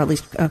systems, or at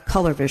least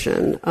color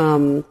vision.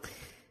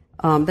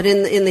 But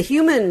in the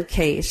human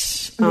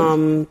case,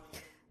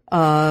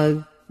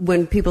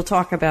 when people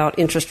talk about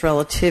interest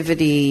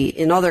relativity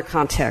in other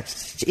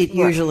contexts, it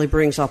usually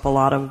brings up a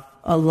lot of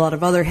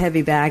other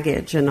heavy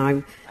baggage,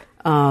 and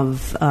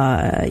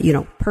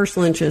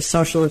personal interests,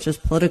 social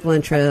interests, political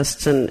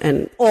interests,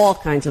 and all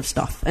kinds of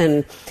stuff.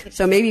 And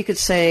so maybe you could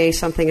say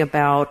something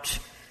about,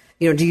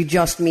 do you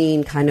just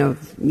mean kind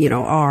of,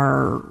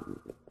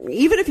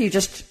 even if you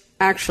just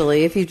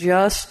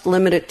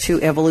limit it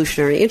to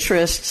evolutionary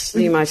interests,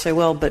 you might say,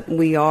 well, but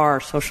we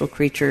are social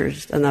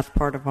creatures, and that's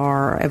part of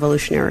our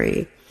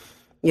evolutionary,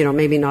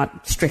 maybe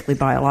not strictly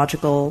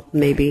biological,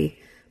 maybe,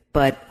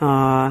 but,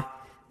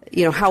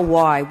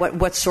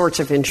 what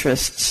sorts of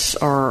interests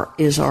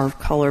is our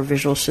color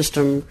visual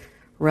system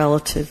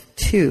relative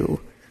to?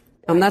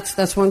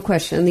 That's one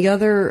question. The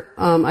other,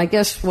 I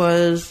guess,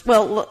 was,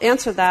 well,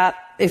 answer that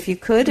if you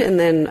could, and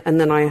then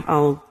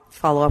I'll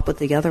follow up with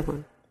the other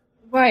one.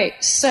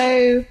 Right.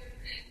 So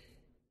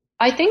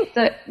I think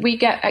that we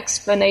get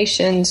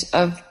explanations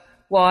of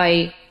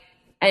why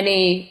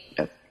any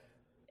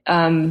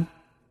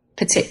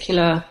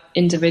particular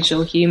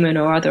individual, human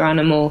or other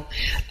animal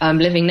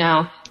living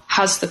now,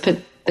 has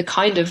the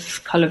kind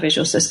of color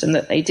visual system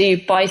that they do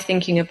by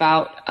thinking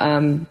about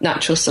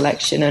natural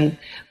selection and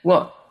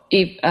what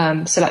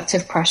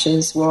selective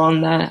pressures were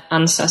on their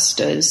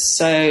ancestors.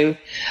 So,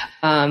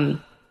 and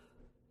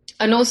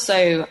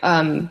also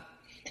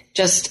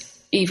just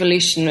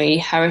evolutionary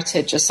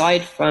heritage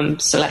aside from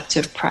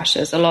selective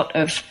pressures. A lot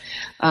of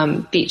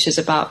features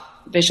about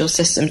visual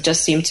systems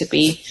just seem to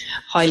be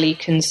highly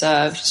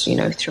conserved,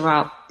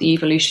 throughout the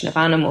evolution of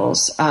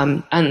animals,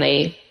 and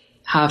they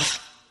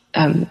have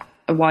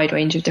a wide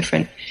range of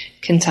different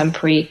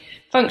contemporary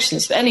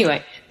functions. But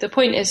anyway, the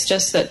point is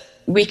just that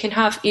we can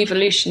have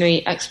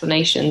evolutionary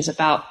explanations of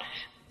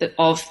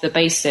the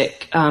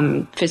basic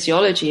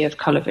physiology of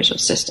color visual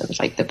systems,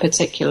 like the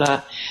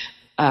particular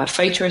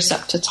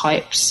photoreceptor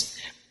types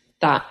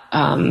that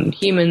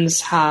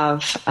humans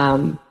have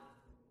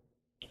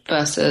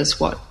versus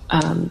what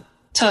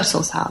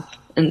turtles have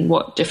and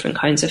what different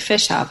kinds of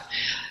fish have.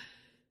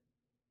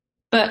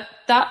 But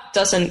that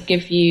doesn't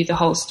give you the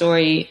whole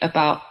story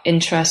about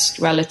interest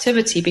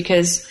relativity,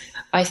 because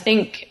I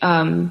think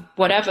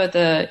whatever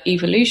the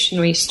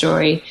evolutionary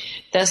story,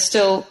 there's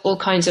still all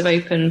kinds of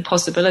open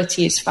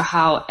possibilities for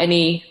how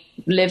any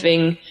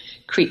living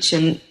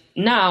creature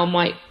now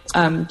might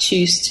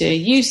choose to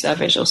use their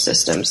visual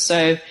systems.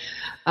 So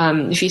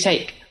if you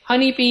take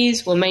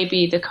honeybees, well,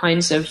 maybe the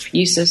kinds of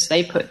uses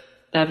they put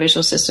their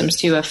visual systems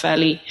to are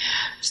fairly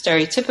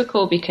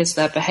stereotypical because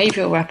their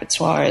behavioral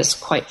repertoire is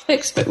quite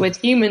fixed. But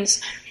with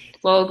humans,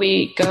 well,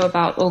 we go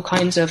about all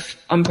kinds of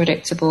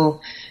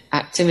unpredictable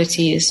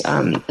activities,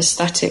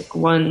 aesthetic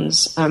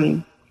ones,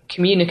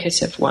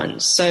 communicative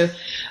ones. So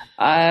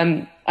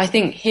I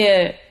think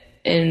here,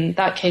 in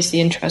that case, the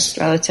interest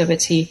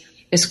relativity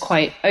is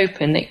quite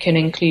open. It can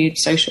include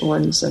social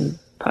ones and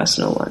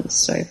personal ones.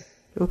 So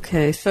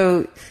okay,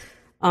 so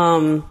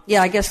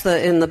I guess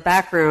in the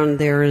background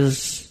there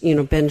is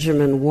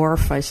Benjamin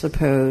Whorf, I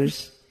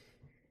suppose,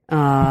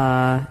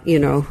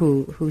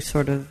 who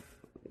sort of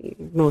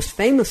most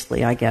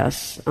famously, I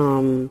guess,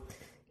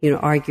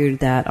 argued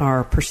that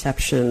our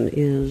perception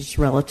is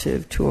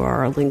relative to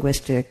our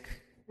linguistic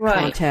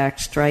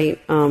context, right?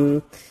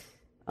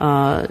 How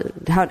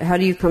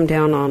do you come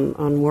down on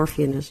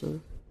Whorfianism?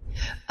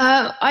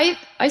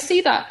 I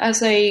see that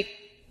as a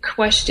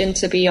question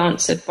to be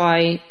answered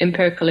by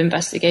empirical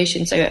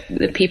investigation. So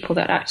the people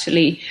that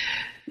actually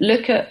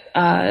look at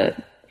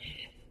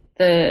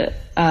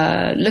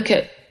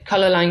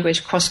color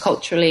language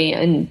cross-culturally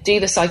and do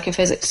the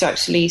psychophysics to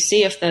actually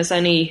see if there's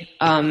any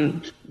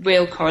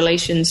real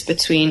correlations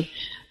between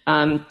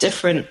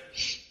different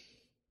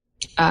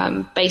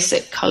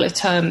basic color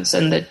terms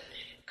and the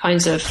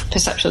kinds of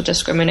perceptual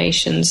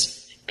discriminations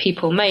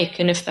people make,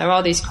 and if there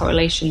are these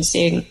correlations,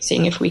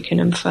 seeing if we can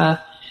infer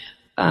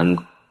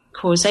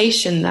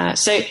causation there.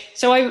 So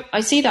I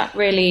see that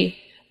really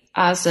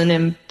as an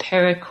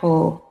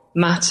empirical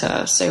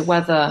matter. So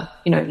whether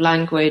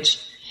language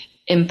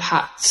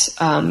impacts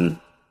the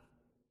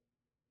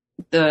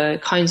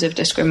kinds of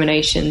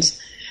discriminations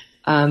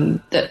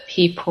that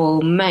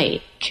people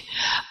make.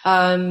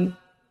 Though,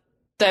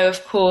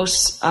 of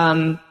course,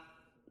 the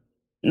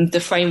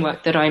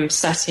framework that I'm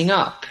setting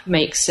up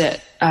makes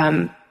it,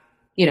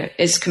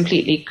 is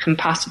completely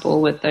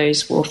compatible with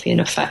those Whorfian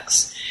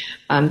effects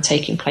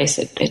taking place.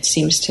 It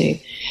seems to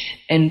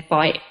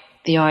invite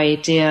the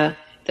idea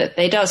that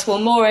they does. Well,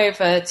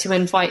 moreover, to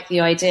invite the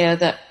idea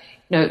that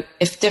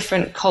if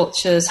different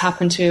cultures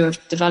happen to have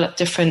developed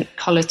different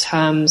color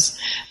terms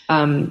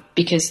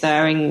because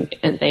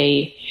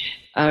they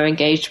are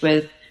engaged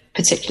with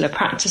particular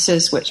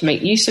practices which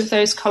make use of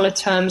those color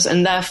terms,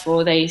 and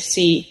therefore they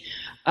see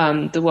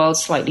the world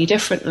slightly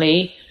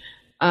differently,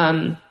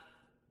 then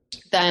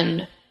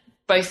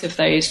both of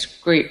those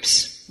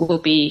groups will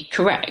be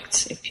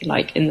correct, if you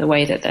like, in the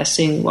way that they're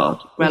seeing the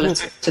world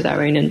relative to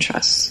their own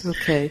interests.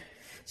 Okay.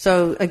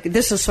 So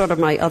this is sort of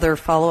my other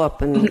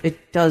follow-up, and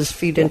it does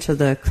feed into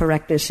the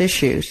correctness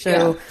issue.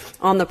 So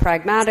on the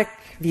pragmatic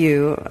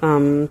view,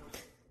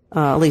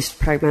 at least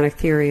pragmatic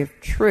theory of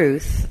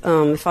truth,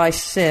 if I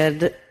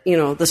said,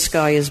 the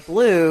sky is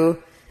blue,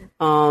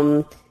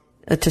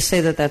 to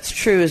say that that's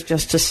true is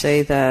just to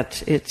say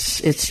that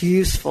it's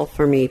useful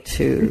for me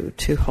to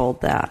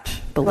hold that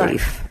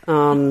belief.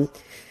 Right.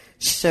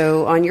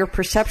 So on your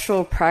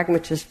perceptual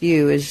pragmatist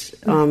view,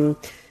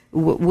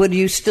 would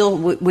you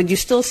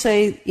still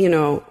say,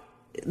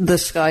 the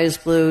sky is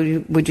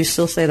blue? Would you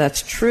still say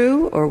that's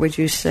true, or would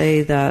you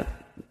say that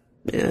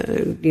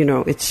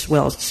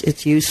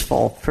it's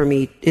useful for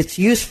me? It's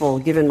useful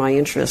given my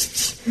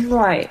interests,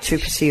 right, to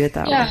perceive it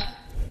that way.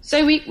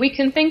 So we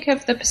can think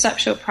of the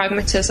perceptual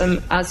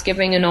pragmatism as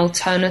giving an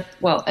alternate,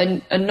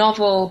 a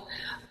novel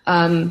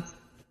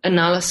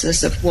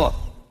analysis of what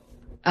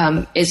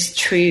is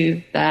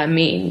true there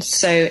means.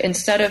 So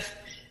instead of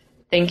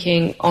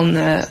thinking on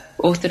the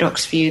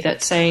orthodox view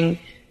that saying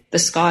the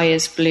sky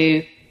is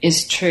blue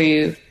is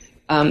true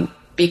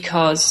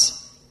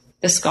because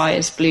the sky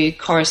is blue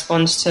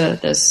corresponds to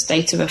the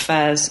state of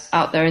affairs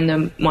out there in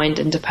the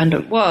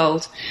mind-independent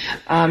world,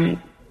 the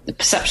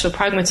perceptual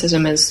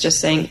pragmatism is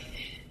just saying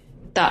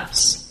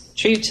that's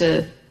true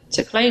to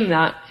claim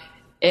that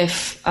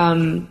if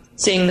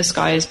seeing the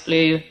sky as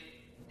blue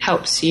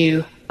helps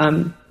you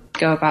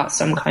go about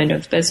some kind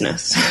of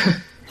business.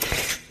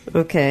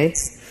 Okay.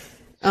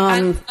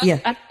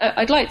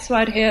 I'd like to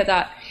add here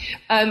that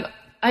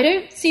I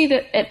don't see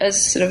it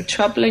as sort of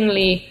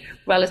troublingly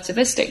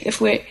relativistic. If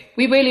we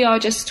really are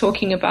just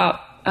talking about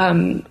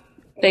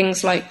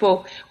things like,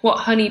 what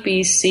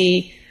honeybees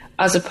see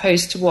as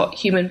opposed to what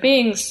human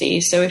beings see.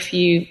 So if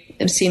you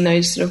have seen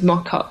those sort of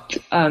mock-up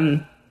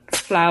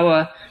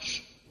flower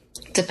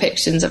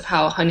depictions of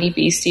how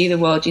honeybees see the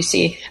world. You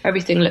see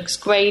everything looks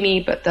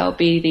grainy, but there'll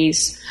be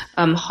these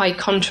high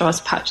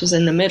contrast patches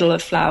in the middle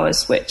of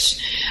flowers,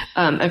 which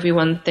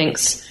everyone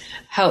thinks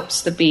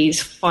helps the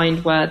bees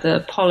find where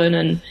the pollen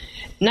and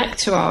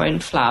nectar are in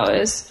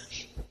flowers.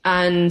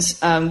 And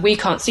we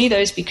can't see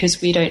those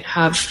because we don't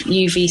have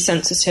UV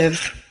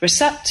sensitive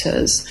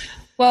receptors.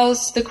 Well,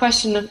 it's the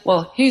question of,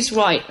 well, who's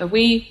right? Are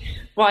we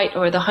right,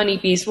 or are the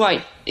honeybees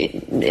right?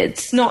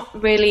 It's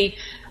not really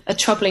a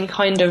troubling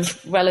kind of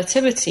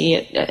relativity.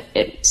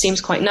 It seems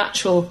quite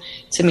natural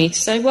to me to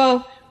say,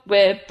 well,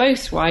 we're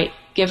both right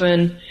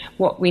given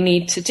what we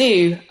need to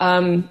do.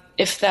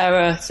 If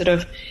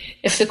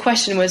the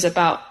question was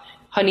about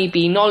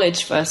honeybee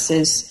knowledge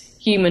versus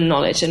human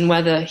knowledge and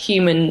whether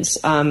humans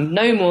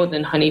know more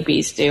than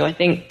honeybees do, I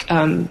think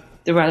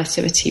the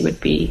relativity would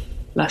be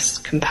less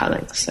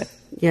compelling. So.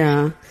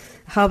 Yeah.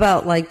 How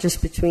about like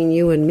just between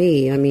you and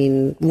me? I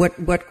mean,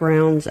 what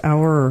grounds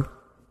our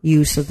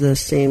use of the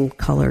same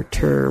color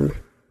term?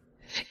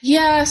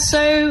 Yeah,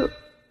 so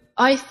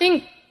I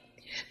think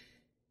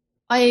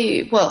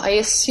I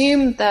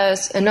assume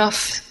there's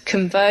enough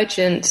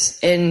convergence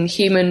in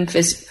human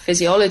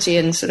physiology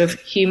and sort of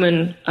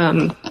human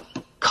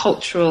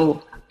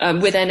cultural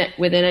within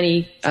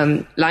any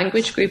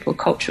language group or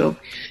cultural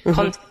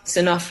context,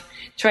 enough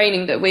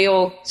training that we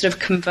all sort of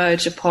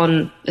converge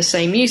upon the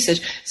same usage.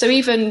 So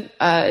even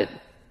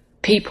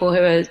people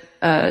who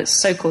are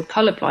so-called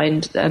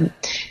colorblind,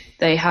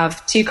 they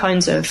have 2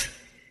 kinds of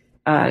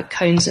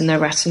cones in their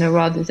retina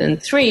rather than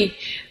 3,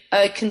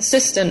 are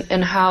consistent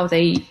in how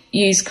they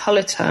use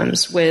color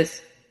terms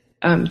with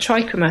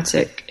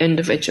trichromatic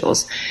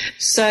individuals.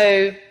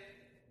 So,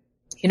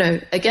 you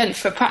know, again,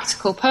 for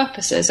practical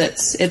purposes,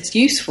 it's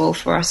useful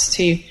for us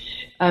to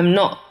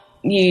not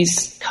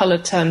use color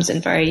terms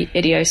in very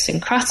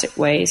idiosyncratic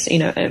ways, you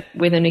know,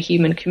 within a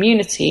human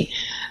community.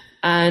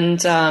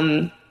 And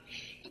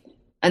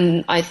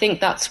I think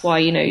that's why,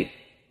 you know,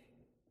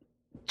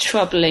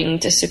 troubling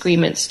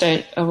disagreements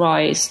don't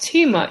arise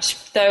too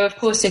much. Though, of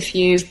course, if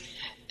you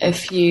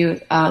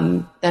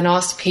then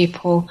ask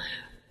people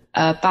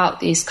about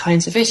these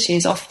kinds of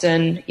issues,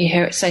 often you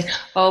hear it say,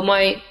 "Oh,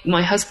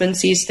 my husband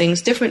sees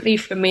things differently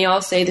from me.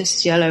 I'll say this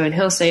is yellow, and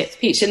he'll say it's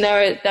peach." And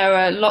there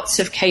are lots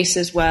of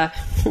cases where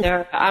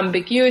there are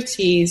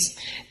ambiguities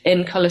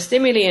in color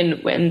stimuli,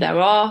 and when there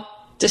are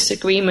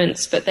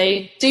disagreements, but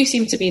they do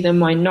seem to be the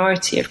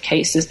minority of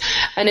cases.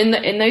 And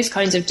in those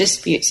kinds of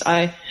disputes,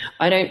 I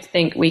don't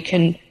think we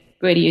can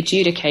really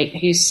adjudicate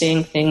who's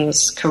seeing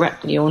things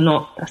correctly or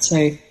not.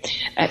 So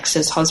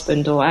X's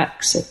husband or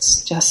X,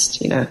 it's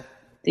just, you know,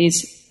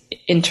 these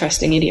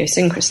interesting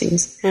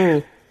idiosyncrasies.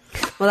 Well,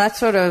 that's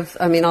sort of,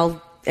 I mean,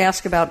 I'll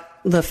ask about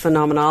the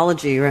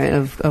phenomenology, right,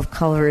 of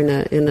color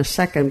in a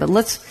second, but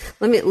let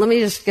me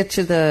just get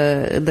to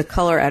the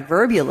color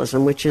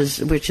adverbialism, which is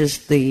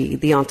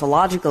the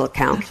ontological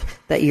account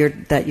that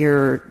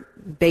you're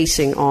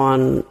basing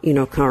on, you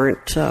know,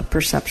 current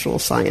perceptual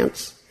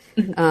science.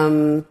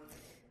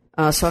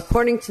 So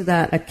according to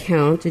that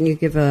account, and you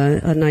give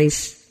a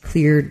nice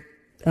clear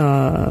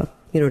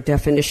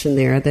definition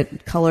there,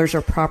 that colors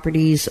are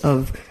properties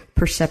of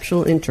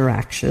perceptual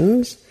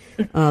interactions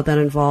that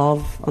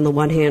involve, on the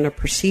one hand, a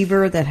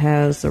perceiver that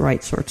has the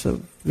right sorts of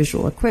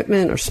visual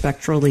equipment or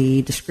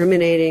spectrally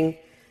discriminating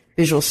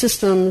visual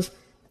systems,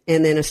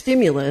 and then a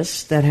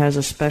stimulus that has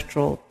a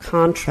spectral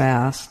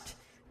contrast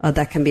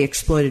that can be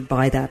exploited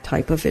by that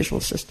type of visual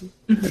system.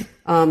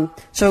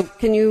 So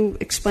can you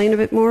explain a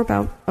bit more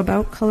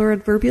about color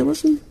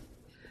adverbialism?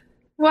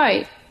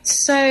 Right.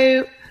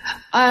 So,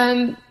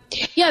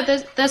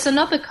 there's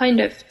another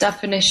kind of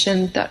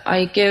definition that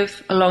I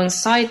give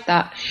alongside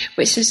that,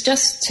 which is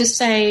just to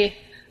say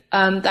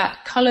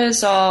that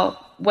colors are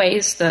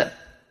ways that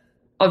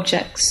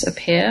objects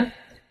appear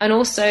and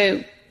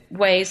also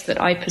ways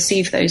that I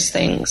perceive those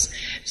things.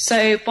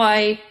 So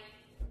by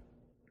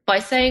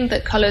saying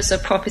that colors are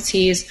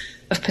properties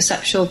of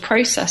perceptual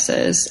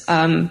processes,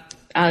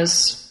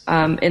 as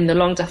in the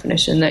long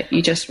definition that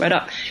you just read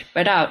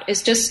out,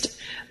 is just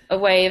a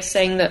way of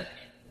saying that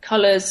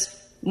colors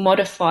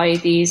modify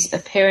these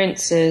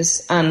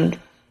appearances and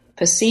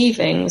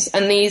perceivings,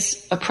 and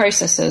these are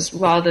processes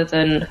rather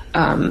than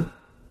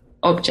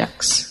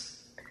objects.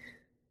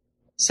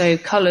 So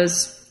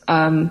colors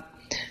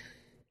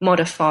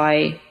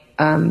modify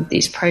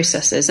these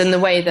processes in the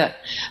way that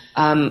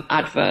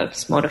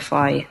adverbs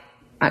modify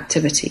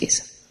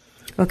activities.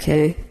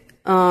 Okay.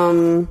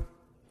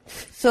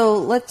 So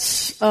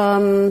let's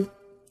let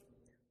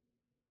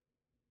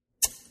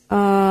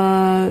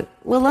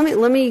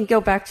me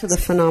go back to the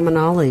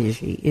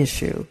phenomenology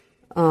issue.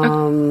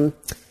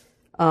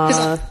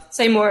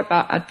 Say more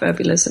about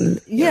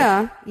adverbialism.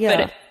 Yeah.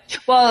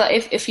 But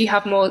if you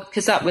have more,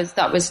 because that was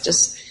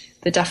just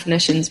the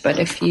definitions. But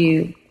if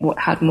you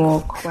had more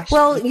questions,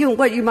 well,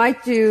 what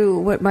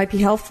might be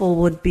helpful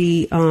would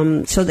be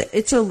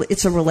it's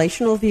a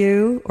relational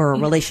view or a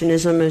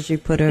relationism, as you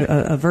put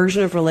a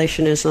version of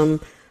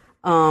relationism.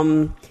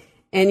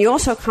 And you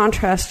also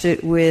contrast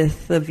it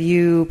with the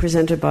view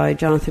presented by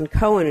Jonathan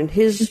Cohen in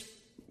his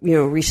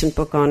recent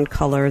book on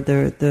color,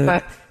 the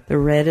Right. the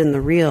red and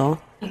the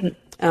real.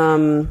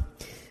 Mm-hmm.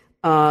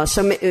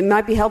 So it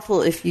might be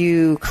helpful if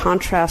you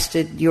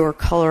contrasted your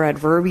color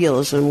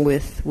adverbialism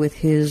with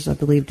his, I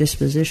believe,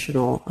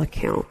 dispositional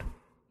account.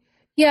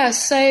 Yeah,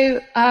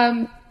 so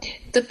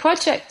the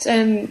project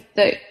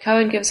that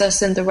Cohen gives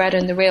us in The Red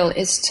and the Real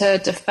is to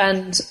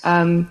defend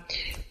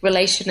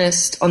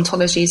relationist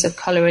ontologies of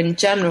color in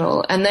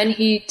general, and then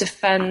he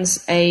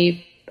defends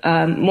a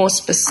more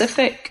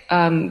specific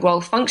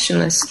role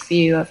functionalist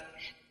view of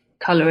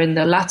color in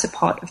the latter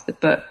part of the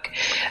book,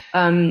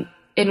 in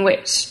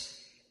which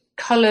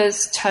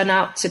colors turn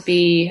out to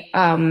be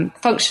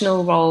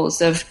functional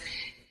roles of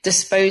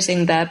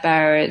disposing their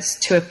bearers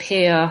to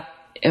appear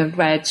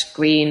red,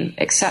 green,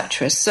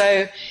 etc.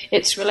 So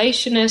it's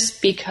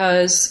relationist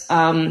because,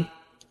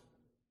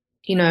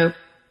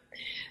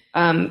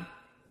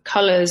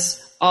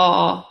 colors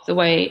are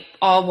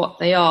what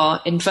they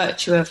are in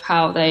virtue of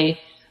how they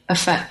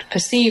affect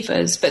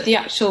perceivers, but the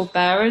actual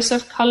bearers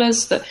of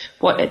colors, that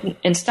what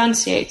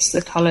instantiates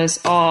the colors,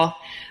 are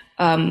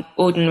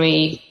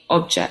ordinary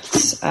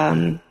objects.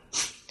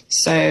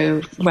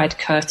 So red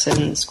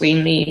curtains,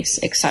 green leaves,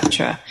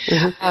 etc.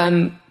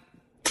 Mm-hmm.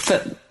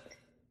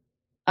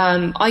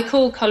 I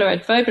call color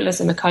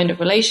adverbialism a kind of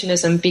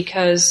relationism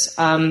because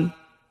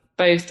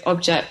both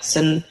objects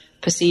and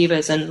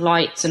perceivers and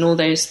lights and all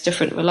those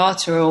different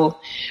relata are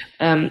all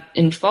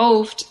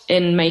involved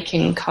in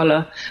making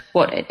color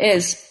what it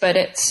is, but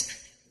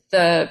it's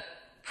the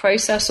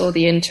process or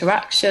the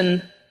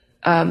interaction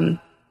that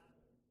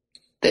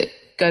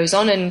goes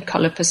on in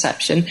color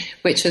perception,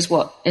 which is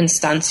what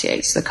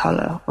instantiates the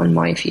color, on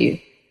my view,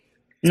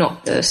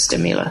 not the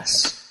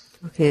stimulus.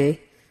 Okay.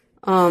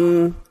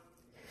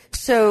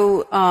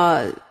 So,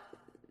 I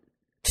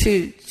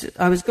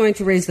was going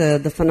to raise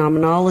the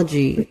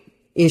phenomenology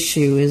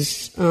issue.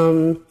 Is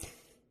we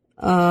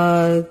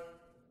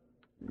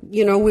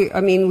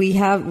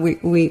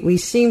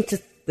seem to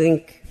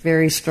think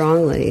very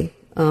strongly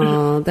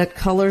that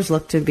colors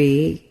look to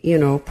be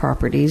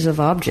properties of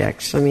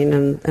objects. I mean,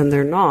 and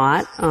they're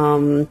not.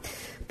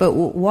 But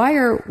why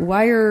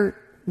are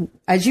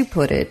as you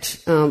put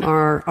it,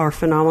 our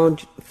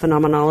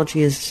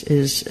phenomenology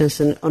is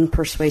an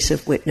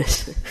unpersuasive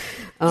witness,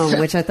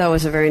 which I thought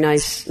was a very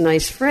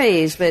nice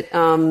phrase. But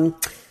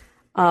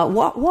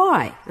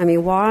why? I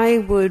mean, why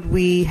would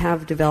we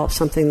have developed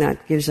something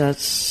that gives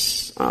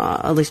us,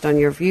 at least on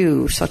your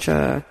view, such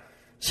a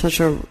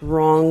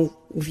wrong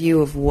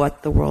view of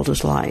what the world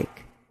is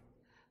like?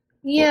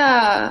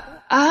 Yeah.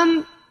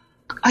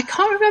 I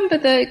can't remember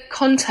the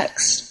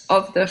context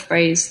of the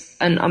phrase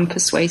 "an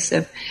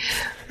unpersuasive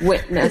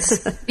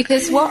witness"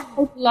 because what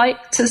I'd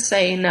like to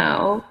say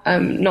now,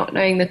 not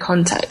knowing the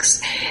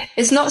context,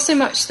 is not so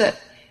much that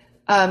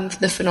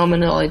the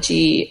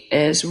phenomenology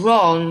is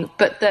wrong,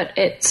 but that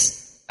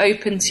it's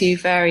open to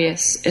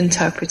various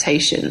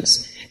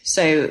interpretations.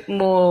 So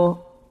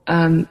more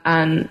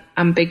an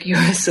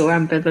ambiguous or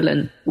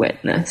ambivalent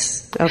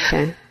witness.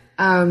 Okay.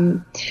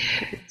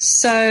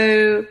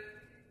 So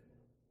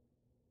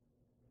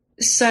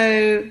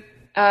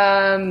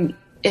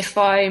if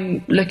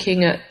I'm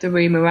looking at the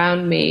room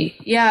around me,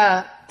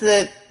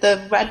 the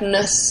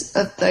redness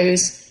of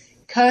those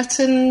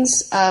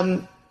curtains,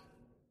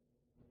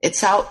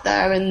 it's out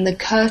there in the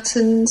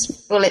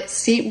curtains. Would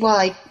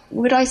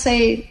I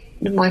say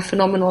my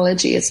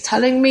phenomenology is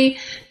telling me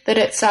that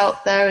it's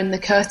out there in the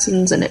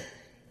curtains, and it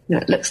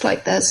looks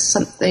like there's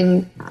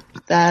something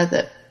there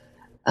that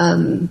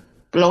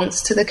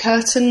belongs to the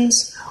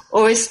curtains?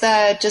 Or is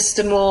there just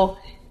a more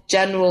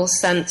general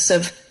sense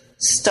of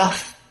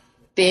stuff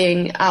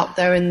being out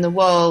there in the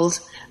world,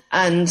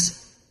 and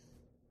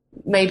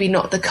maybe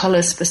not the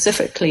color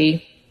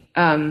specifically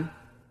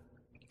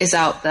is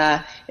out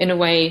there in a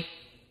way?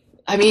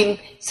 I mean,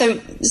 so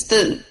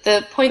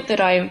the point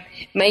that I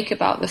make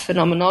about the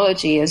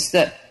phenomenology is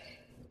that,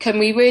 can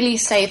we really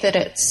say that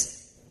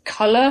it's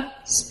color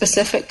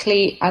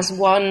specifically as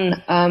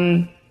one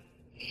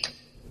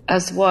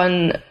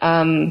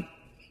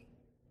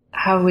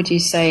how would you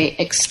say,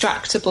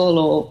 extractable,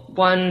 or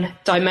one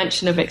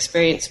dimension of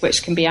experience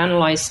which can be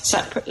analyzed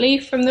separately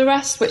from the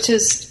rest, which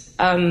is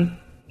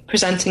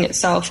presenting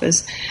itself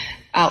as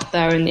out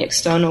there in the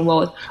external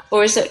world?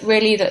 Or is it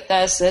really that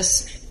there's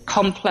this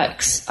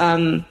complex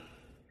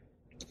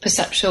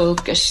perceptual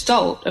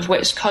gestalt of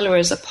which color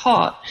is a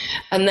part,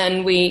 and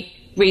then we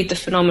read the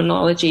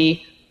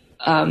phenomenology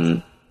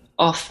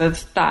off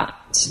of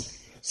that?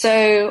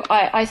 So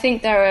I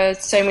think there are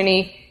so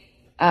many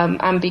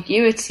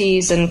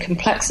ambiguities and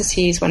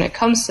complexities when it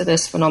comes to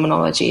this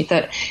phenomenology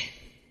that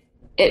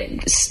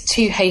it's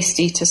too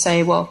hasty to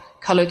say, well,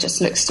 color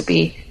just looks to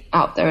be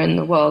out there in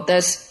the world.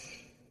 That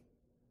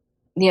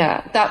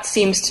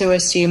seems to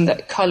assume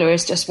that color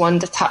is just one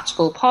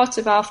detachable part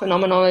of our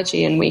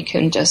phenomenology, and we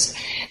can just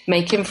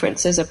make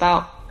inferences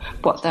about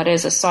what that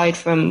is, aside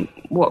from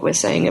what we're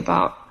saying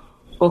about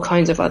all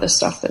kinds of other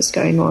stuff that's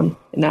going on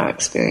in our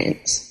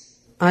experience.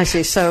 I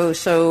see. So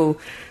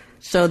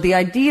the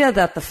idea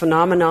that the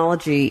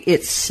phenomenology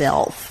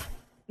itself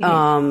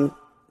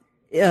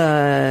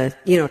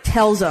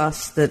tells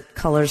us that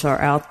colors are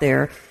out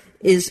there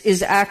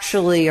is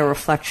actually a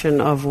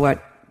reflection of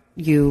what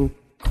you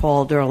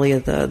called earlier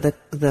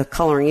the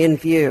coloring in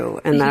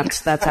view, and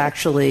that's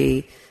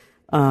actually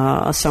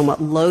a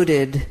somewhat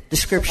loaded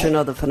description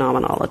of the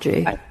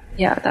phenomenology.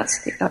 Yeah,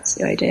 that's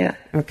the idea.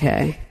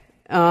 Okay.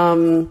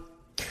 So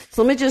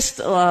let me just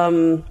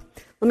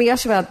let me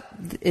ask about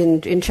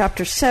in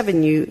chapter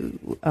 7. You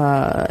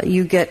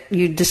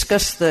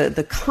discuss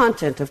the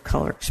content of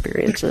color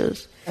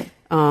experiences,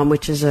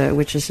 which is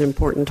an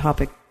important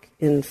topic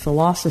in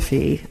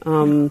philosophy.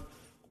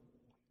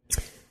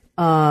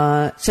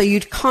 So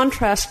you'd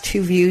contrast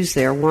two views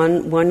there.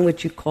 One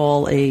which you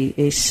call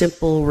a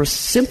simple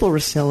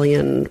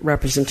Russellian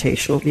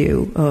representational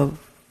view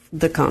of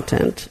the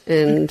content,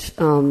 and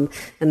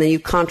then you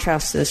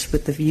contrast this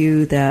with the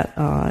view that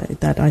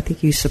I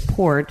think you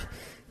support,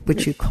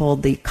 which you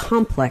called the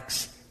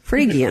complex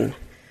Fregean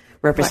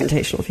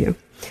representational view.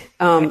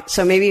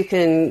 So maybe you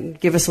can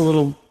give us a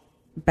little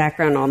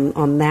background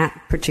on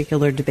that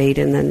particular debate,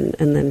 and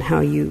then how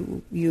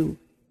you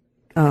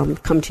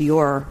come to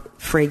your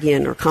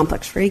Fregean or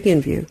complex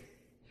Fregean view.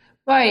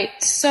 Right.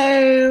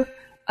 So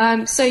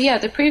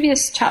the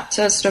previous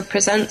chapter sort of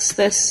presents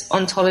this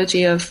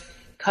ontology of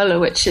color,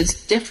 which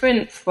is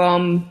different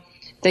from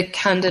the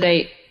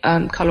candidate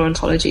color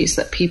ontologies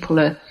that people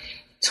are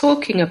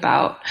talking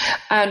about.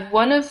 And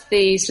one of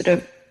the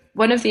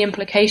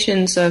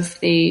implications of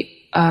the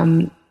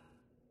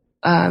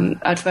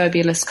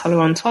adverbialist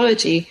color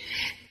ontology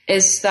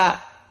is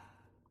that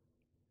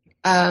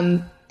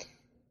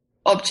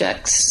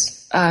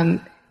objects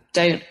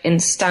don't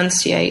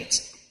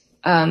instantiate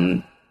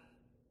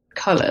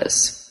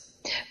colors.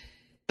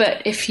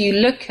 But if you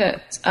look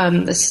at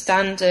the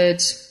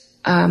standard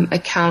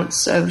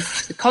accounts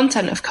of the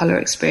content of color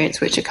experience,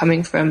 which are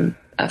coming from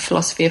a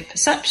philosophy of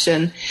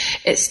perception,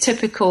 it's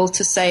typical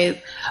to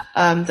say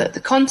that the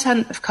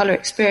content of color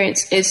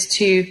experience is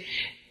to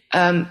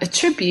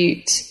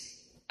attribute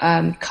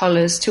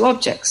colors to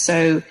objects.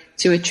 So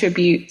to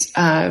attribute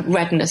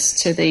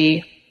redness to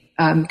the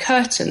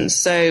curtains.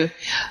 So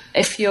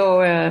if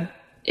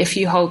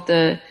you hold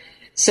the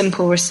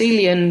simple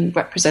Russellian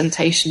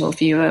representational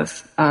view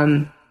of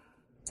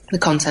the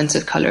content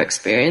of color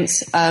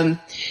experience,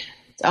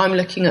 I'm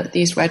looking at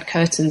these red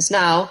curtains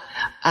now,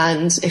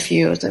 and if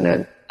you're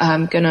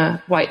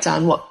gonna write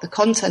down what the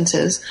content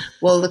is,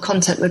 well, the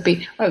content would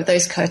be, oh,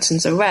 those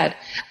curtains are red,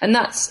 and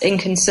that's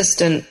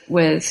inconsistent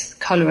with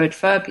color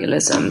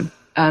adverbialism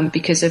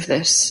because of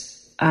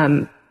this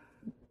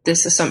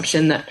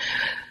assumption that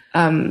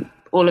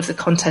all of the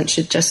content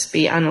should just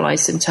be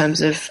analyzed in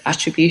terms of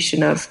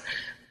attribution of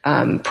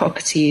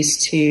properties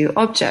to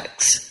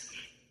objects.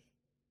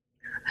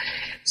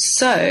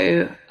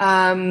 So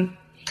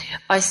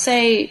I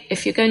say,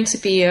 if you're going to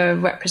be a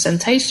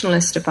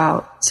representationalist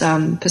about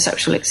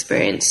perceptual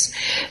experience,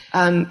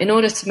 in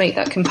order to make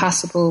that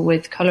compatible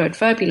with color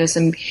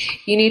adverbialism,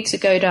 you need to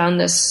go down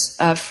this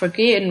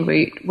Fregean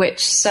route,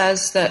 which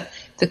says that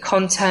the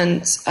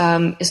content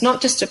is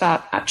not just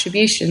about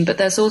attribution, but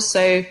there's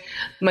also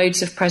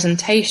modes of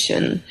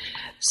presentation.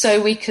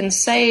 So we can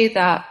say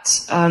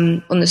that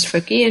on this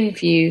Fregean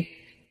view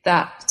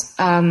that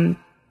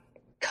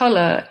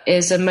color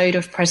is a mode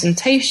of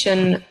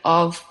presentation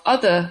of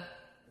other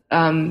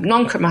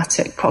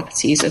non-chromatic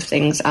properties of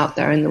things out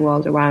there in the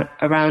world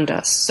around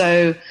us.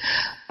 So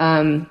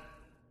when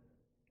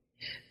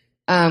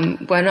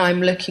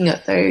I'm looking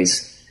at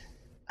those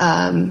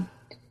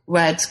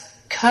red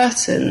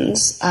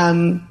curtains,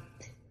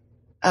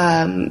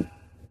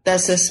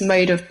 there's this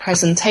mode of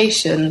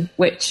presentation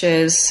which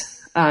is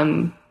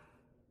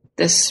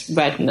this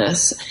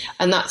redness,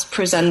 and that's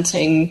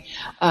presenting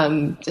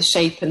the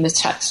shape and the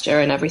texture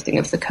and everything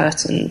of the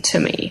curtain to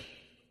me.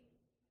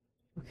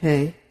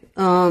 Okay.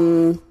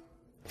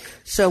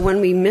 So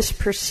when we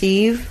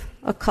misperceive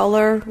a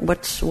color,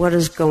 what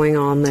is going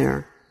on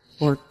there?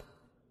 Or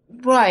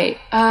right.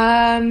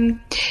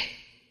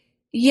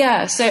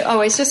 Yeah. So, I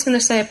was just going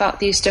to say about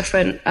these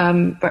different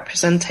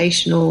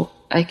representational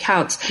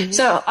accounts. Mm-hmm.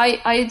 So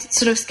I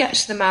sort of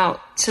sketched them out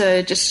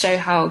to just show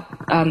how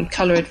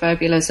color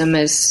adverbialism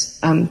is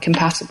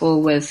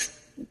compatible with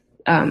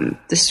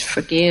this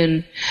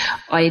Fregean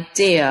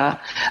idea.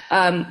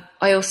 I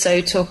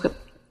also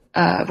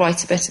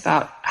write a bit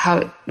about how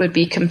it would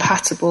be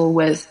compatible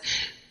with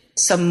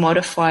some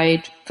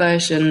modified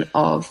version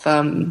of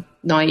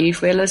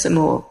naive realism,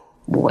 or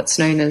what's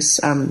known as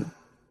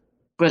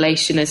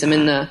relationism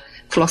in the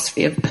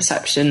philosophy of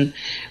perception,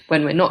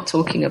 when we're not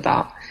talking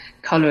about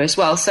color as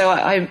well. So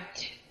I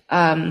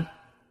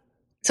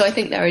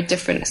think there are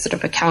different sort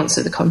of accounts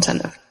of the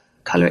content of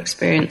color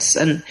experience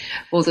and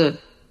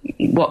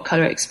what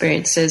color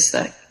experience is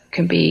that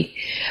can be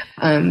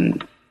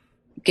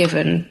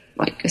given,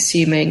 like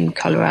assuming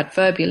color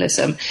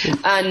adverbialism.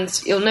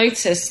 And you'll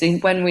notice that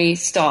when we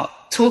start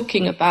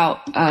talking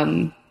about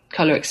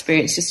color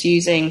experience, just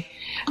using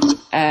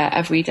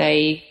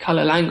everyday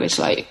color language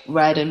like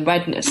red and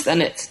redness,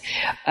 then it's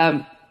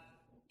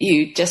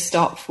you just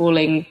start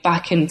falling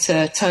back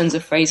into turns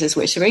of phrases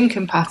which are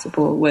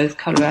incompatible with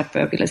colour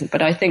adverbialism.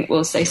 But I think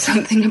we'll say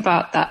something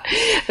about that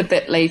a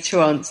bit later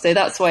on. So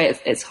that's why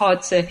it's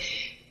hard to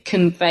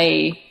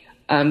convey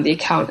the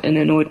account in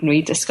an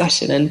ordinary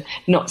discussion and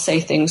not say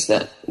things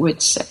that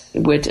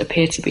would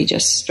appear to be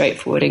just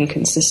straightforward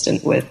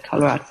inconsistent with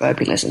colour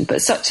adverbialism.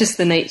 But such is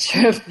the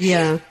nature of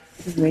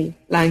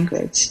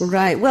language.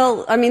 Right.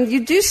 Well, I mean,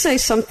 you do say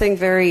something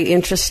very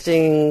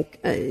interesting.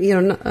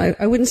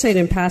 I wouldn't say it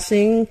in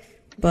passing,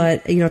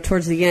 but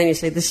towards the end, you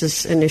say this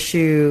is an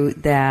issue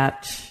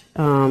that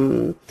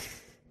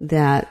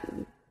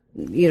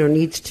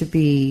needs to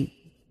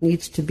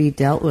be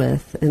dealt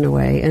with in a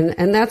way,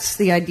 and that's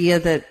the idea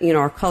that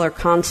our color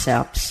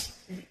concepts,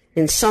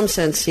 in some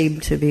sense, seem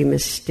to be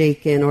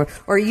mistaken,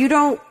 or you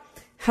don't.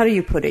 How do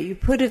you put it? You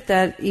put it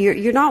that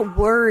you're not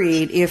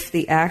worried if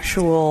the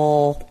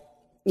actual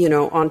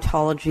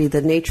ontology,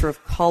 the nature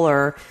of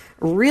color,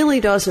 really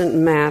doesn't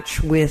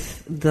match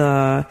with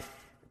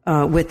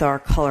with our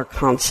color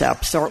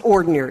concepts, our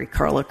ordinary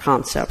color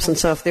concepts. And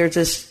so if there's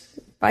this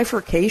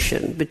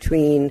bifurcation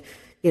between,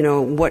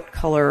 what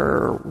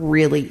color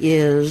really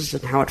is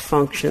and how it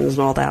functions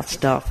and all that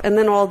stuff, and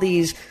then all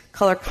these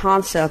color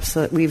concepts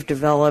that we've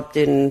developed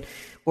in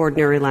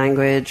ordinary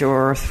language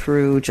or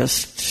through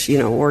just,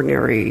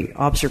 ordinary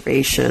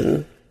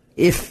observation,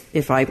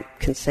 if I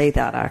can say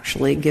that,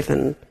 actually,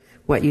 given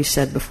what you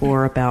said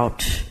before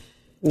about,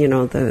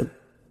 the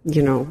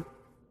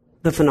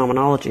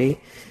phenomenology.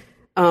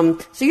 So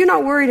you're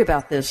not worried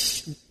about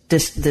this,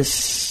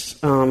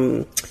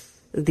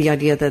 the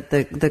idea that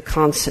the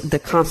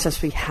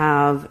concepts we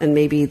have and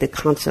maybe the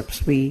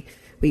concepts we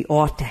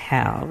ought to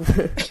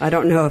have. I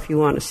don't know if you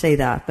want to say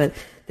that, but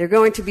they're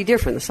going to be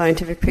different. The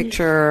scientific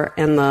picture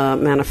and the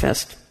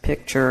manifest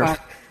picture,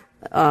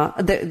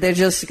 they're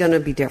just going to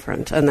be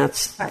different, and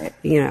that's right.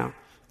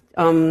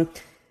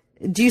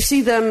 Do you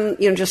see them,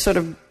 just sort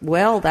of,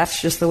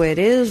 that's just the way it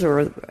is,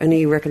 or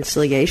any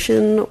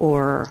reconciliation,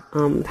 or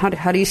how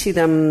do you see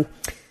them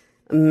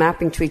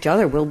mapping to each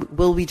other?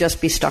 Will we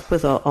just be stuck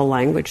with a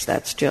language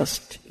that's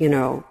just,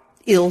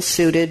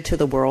 ill-suited to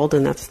the world,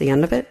 and that's the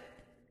end of it?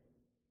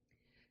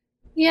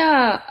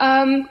 Yeah.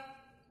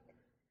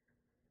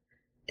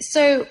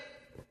 So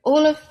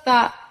all of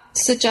that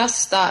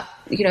suggests that,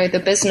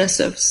 the business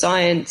of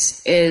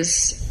science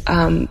is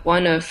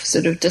one of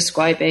sort of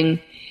describing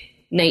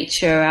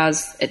nature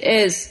as it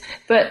is.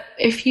 But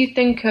if you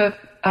think of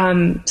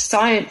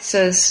science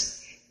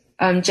as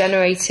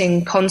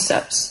generating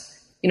concepts,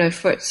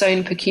 for its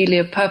own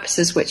peculiar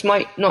purposes, which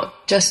might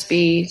not just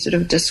be sort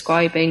of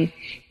describing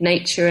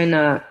nature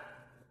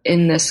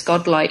in this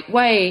godlike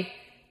way,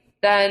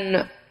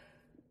 then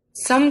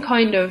some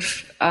kind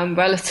of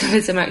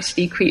relativism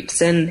actually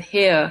creeps in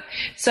here.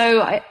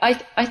 So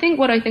I think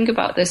what I think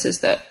about this is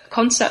that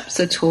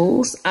concepts are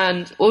tools,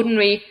 and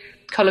ordinary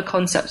color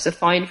concepts are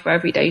fine for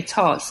everyday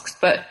tasks.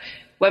 But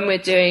when we're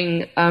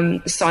doing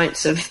the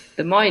science of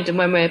the mind, and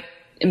when we're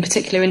in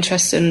particular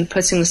interested in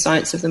putting the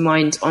science of the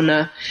mind on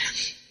a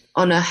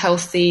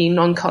healthy,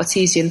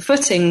 non-Cartesian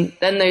footing,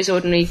 then those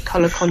ordinary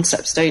color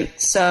concepts don't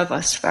serve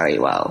us very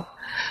well.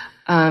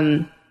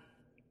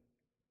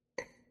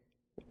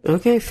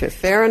 Okay,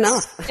 fair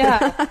enough.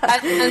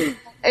 I'm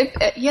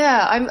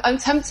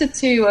tempted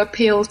to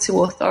appeal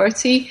to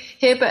authority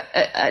here, but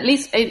at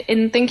least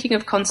in thinking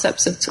of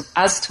concepts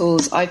as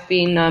tools, I've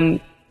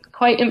been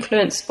quite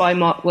influenced by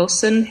Mark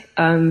Wilson,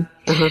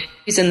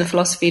 who's in the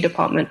philosophy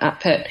department at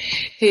Pitt,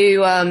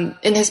 who,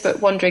 in his book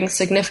Wandering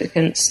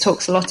Significance,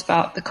 talks a lot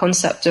about the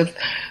concept of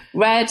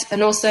red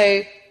and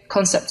also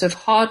concept of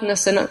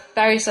hardness and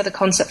various other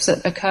concepts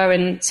that occur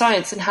in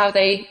science, and how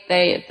their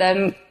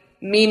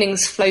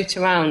meanings float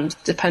around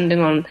depending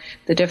on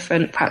the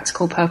different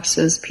practical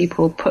purposes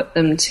people put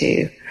them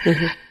to.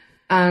 Mm-hmm.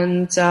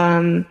 And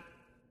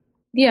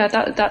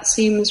that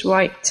seems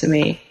right to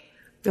me.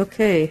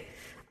 Okay.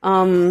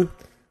 I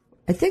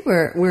think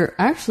we're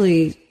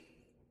actually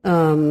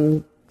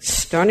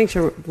starting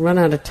to run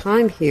out of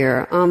time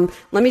here.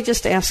 Let me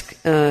just ask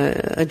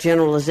a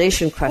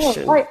generalization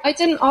question. Oh, I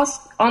didn't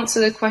answer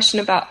the question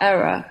about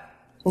error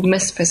or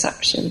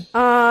misperception.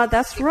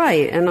 That's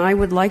right, and I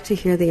would like to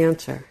hear the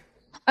answer.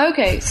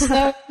 Okay,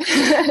 so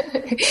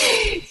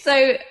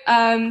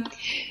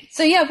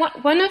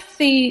one of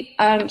the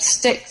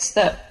sticks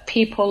that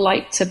people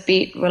like to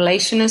beat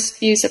relationist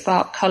views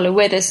about colour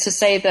with is to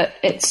say that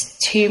it's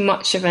too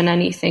much of an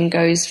anything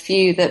goes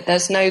view, that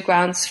there's no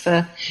grounds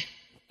for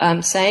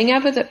saying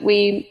ever that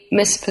we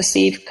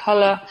misperceive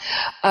colour.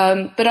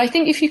 But I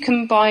think if you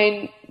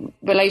combine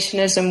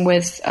relationism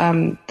with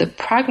the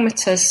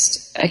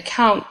pragmatist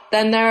account,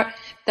 then there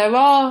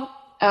are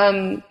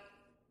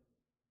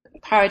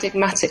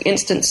paradigmatic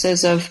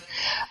instances of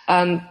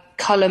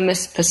colour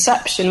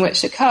misperception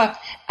which occur,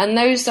 and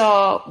those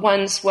are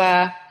ones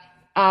where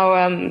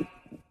our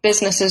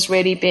business is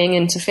really being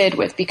interfered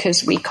with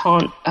because we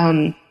can't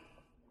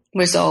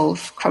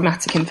resolve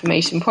chromatic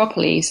information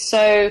properly.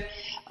 So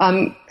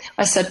I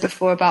said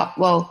before about,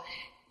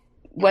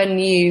 when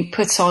you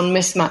put on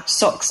mismatched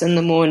socks in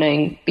the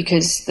morning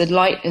because the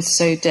light is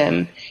so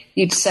dim,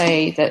 you'd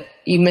say that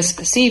you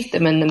misperceived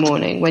them in the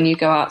morning when you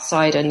go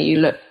outside and you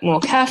look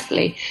more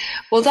carefully.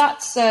 Well,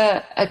 that's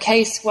a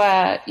case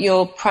where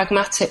your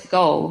pragmatic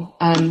goal,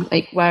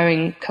 like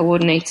wearing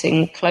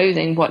coordinating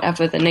clothing,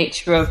 whatever the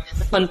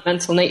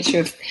fundamental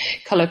nature of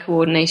color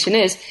coordination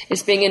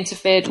is being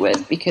interfered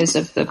with because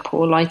of the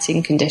poor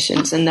lighting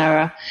conditions. And there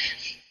are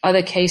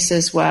other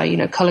cases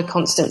where, color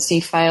constancy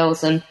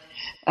fails and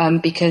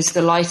because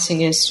the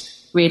lighting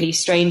is really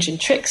strange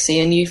and tricksy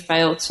and you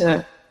fail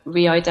to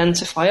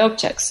re-identify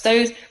objects.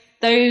 Those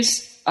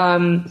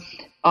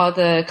are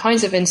the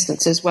kinds of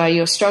instances where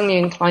you're strongly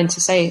inclined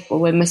to say, well,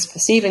 we're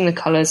misperceiving the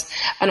colors.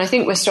 And I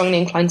think we're strongly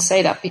inclined to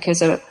say that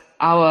because of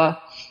our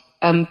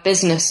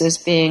business is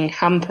being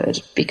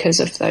hampered because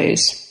of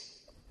those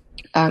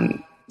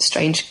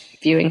strange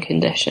viewing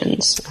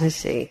conditions. I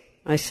see.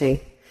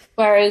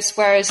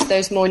 Whereas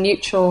those more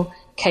neutral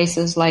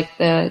cases, like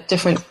the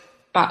different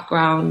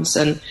backgrounds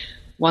and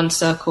one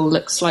circle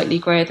looks slightly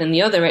grayer than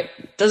the other, it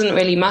doesn't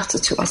really matter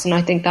to us. And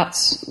I think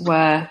that's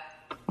where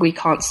we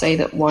can't say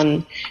that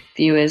one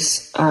view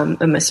is a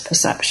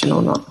misperception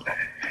or not.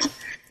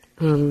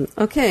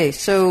 Okay,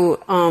 so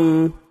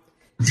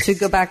to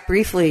go back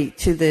briefly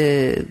to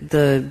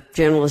the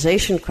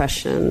generalization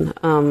question,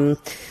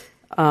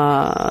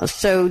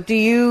 so do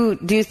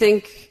you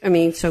think,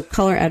 so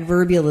color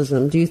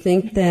adverbialism, do you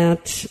think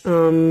that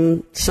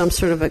some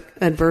sort of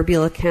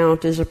adverbial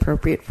account is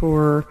appropriate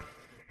for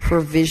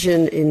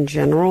vision in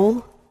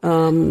general,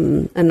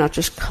 and not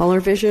just color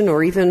vision,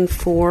 or even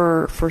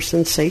for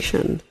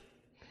sensation?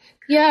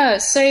 Yeah,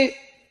 so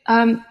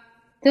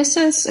this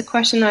is a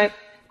question I've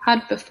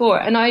had before,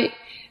 and I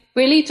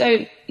really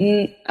don't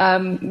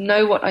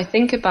know what I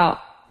think about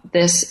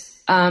this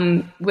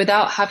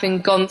without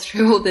having gone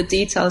through all the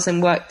details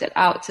and worked it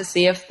out to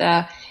see if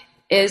there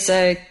is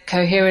a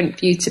coherent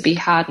view to be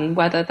had and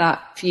whether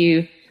that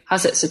view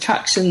has its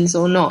attractions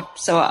or not.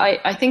 So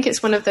I think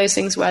it's one of those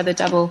things where the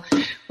devil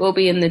will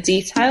be in the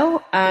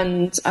detail,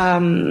 and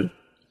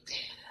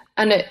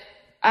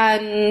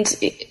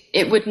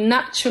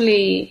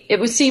it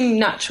would seem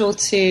natural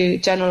to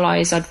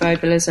generalize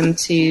adverbialism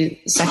to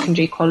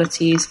secondary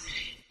qualities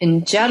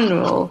in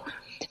general.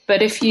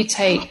 But if you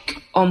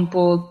take on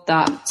board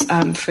that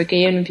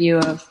Fregean view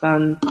of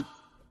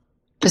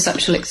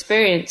perceptual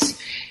experience,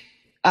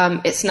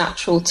 it's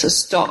natural to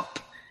stop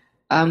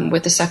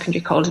with the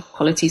secondary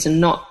qualities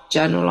and not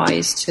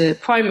generalize to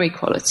primary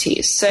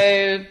qualities.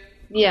 So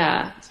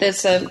yeah,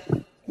 there's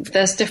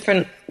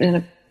different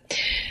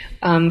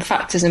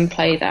factors in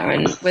play there,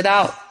 and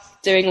without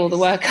doing all the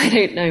work, I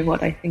don't know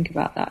what I think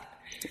about that.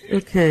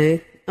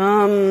 Okay.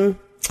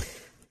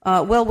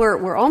 Well,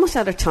 we're almost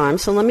out of time,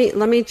 so let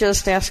me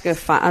just ask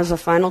as a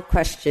final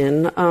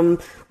question.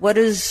 What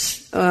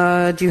is?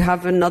 Do you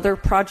have another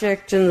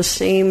project in the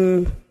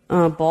same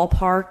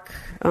ballpark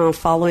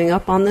following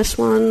up on this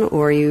one,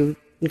 or are you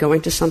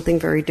going to something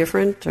very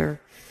different,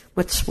 or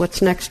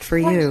what's next for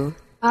you?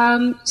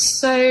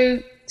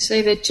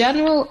 So the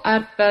general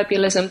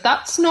adverbialism,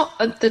 that's not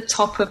at the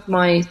top of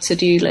my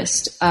to-do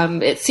list.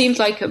 It seems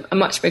like a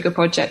much bigger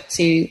project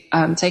to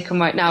take on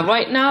right now.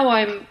 Right now,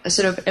 I'm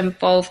sort of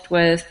involved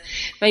with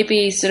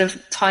maybe sort of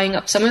tying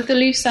up some of the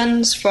loose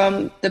ends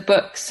from the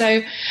book.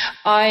 So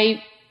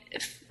I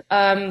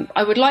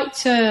would like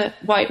to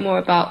write more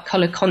about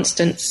color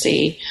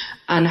constancy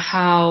and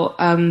how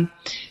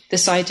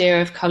this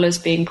idea of colors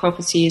being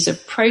properties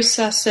of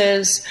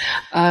processes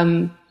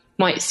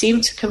might seem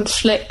to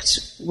conflict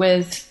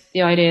with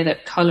the idea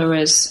that color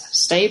is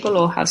stable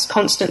or has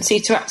constancy.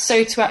 To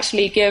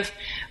actually give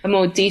a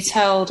more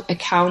detailed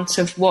account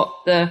of what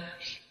the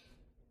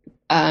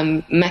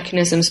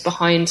mechanisms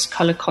behind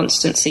color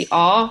constancy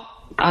are,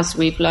 as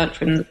we've learned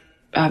from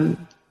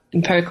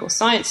empirical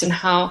science, and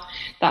how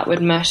that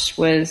would mesh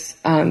with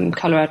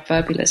color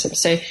adverbialism.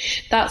 So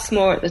that's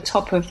more at the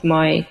top of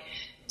my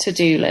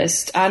to-do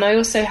list. And I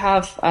also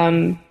have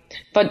a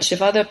bunch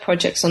of other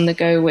projects on the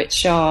go,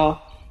 which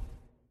are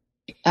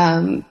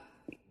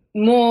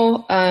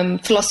more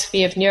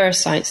philosophy of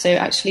neuroscience, so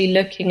actually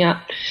looking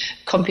at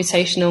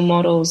computational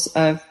models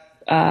of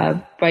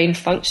brain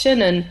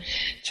function and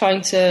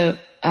trying to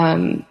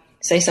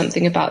say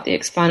something about the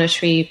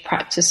explanatory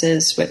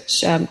practices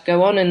which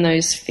go on in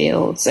those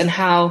fields, and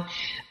how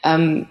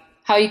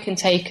you can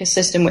take a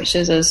system which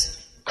is as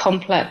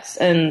complex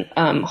and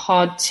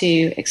hard to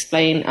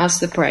explain as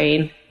the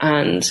brain,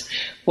 and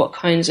what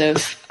kinds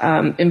of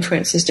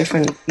inferences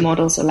different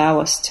models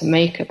allow us to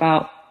make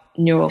about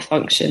neural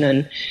function,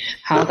 and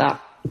how that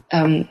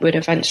would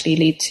eventually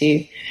lead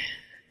to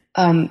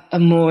a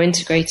more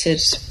integrated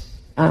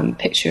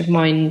picture of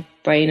mind,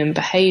 brain, and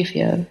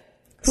behavior.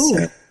 Cool.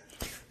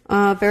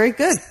 So. Very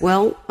good.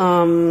 Well,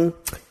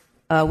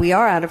 we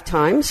are out of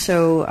time,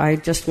 so I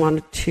just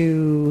wanted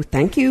to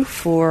thank you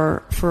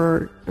for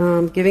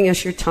giving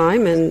us your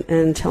time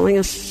and telling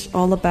us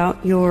all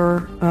about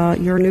your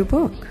new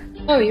book.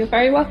 Oh, you're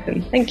very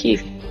welcome. Thank you.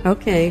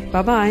 Okay.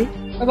 Bye-bye.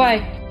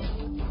 Bye-bye.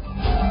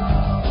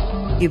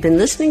 You've been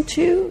listening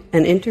to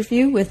an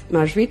interview with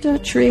Majrita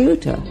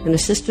Chirimuta, an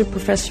assistant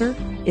professor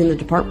in the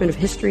Department of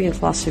History and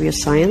Philosophy of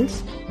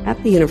Science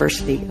at the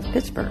University of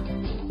Pittsburgh.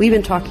 We've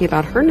been talking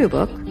about her new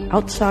book,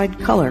 Outside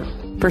Color,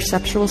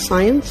 Perceptual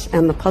Science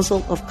and the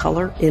Puzzle of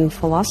Color in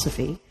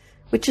Philosophy,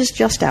 which is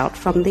just out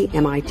from the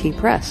MIT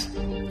Press.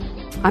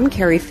 I'm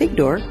Carrie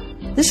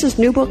Figdor. This is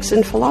New Books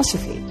in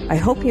Philosophy. I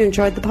hope you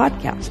enjoyed the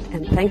podcast,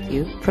 and thank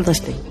you for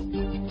listening.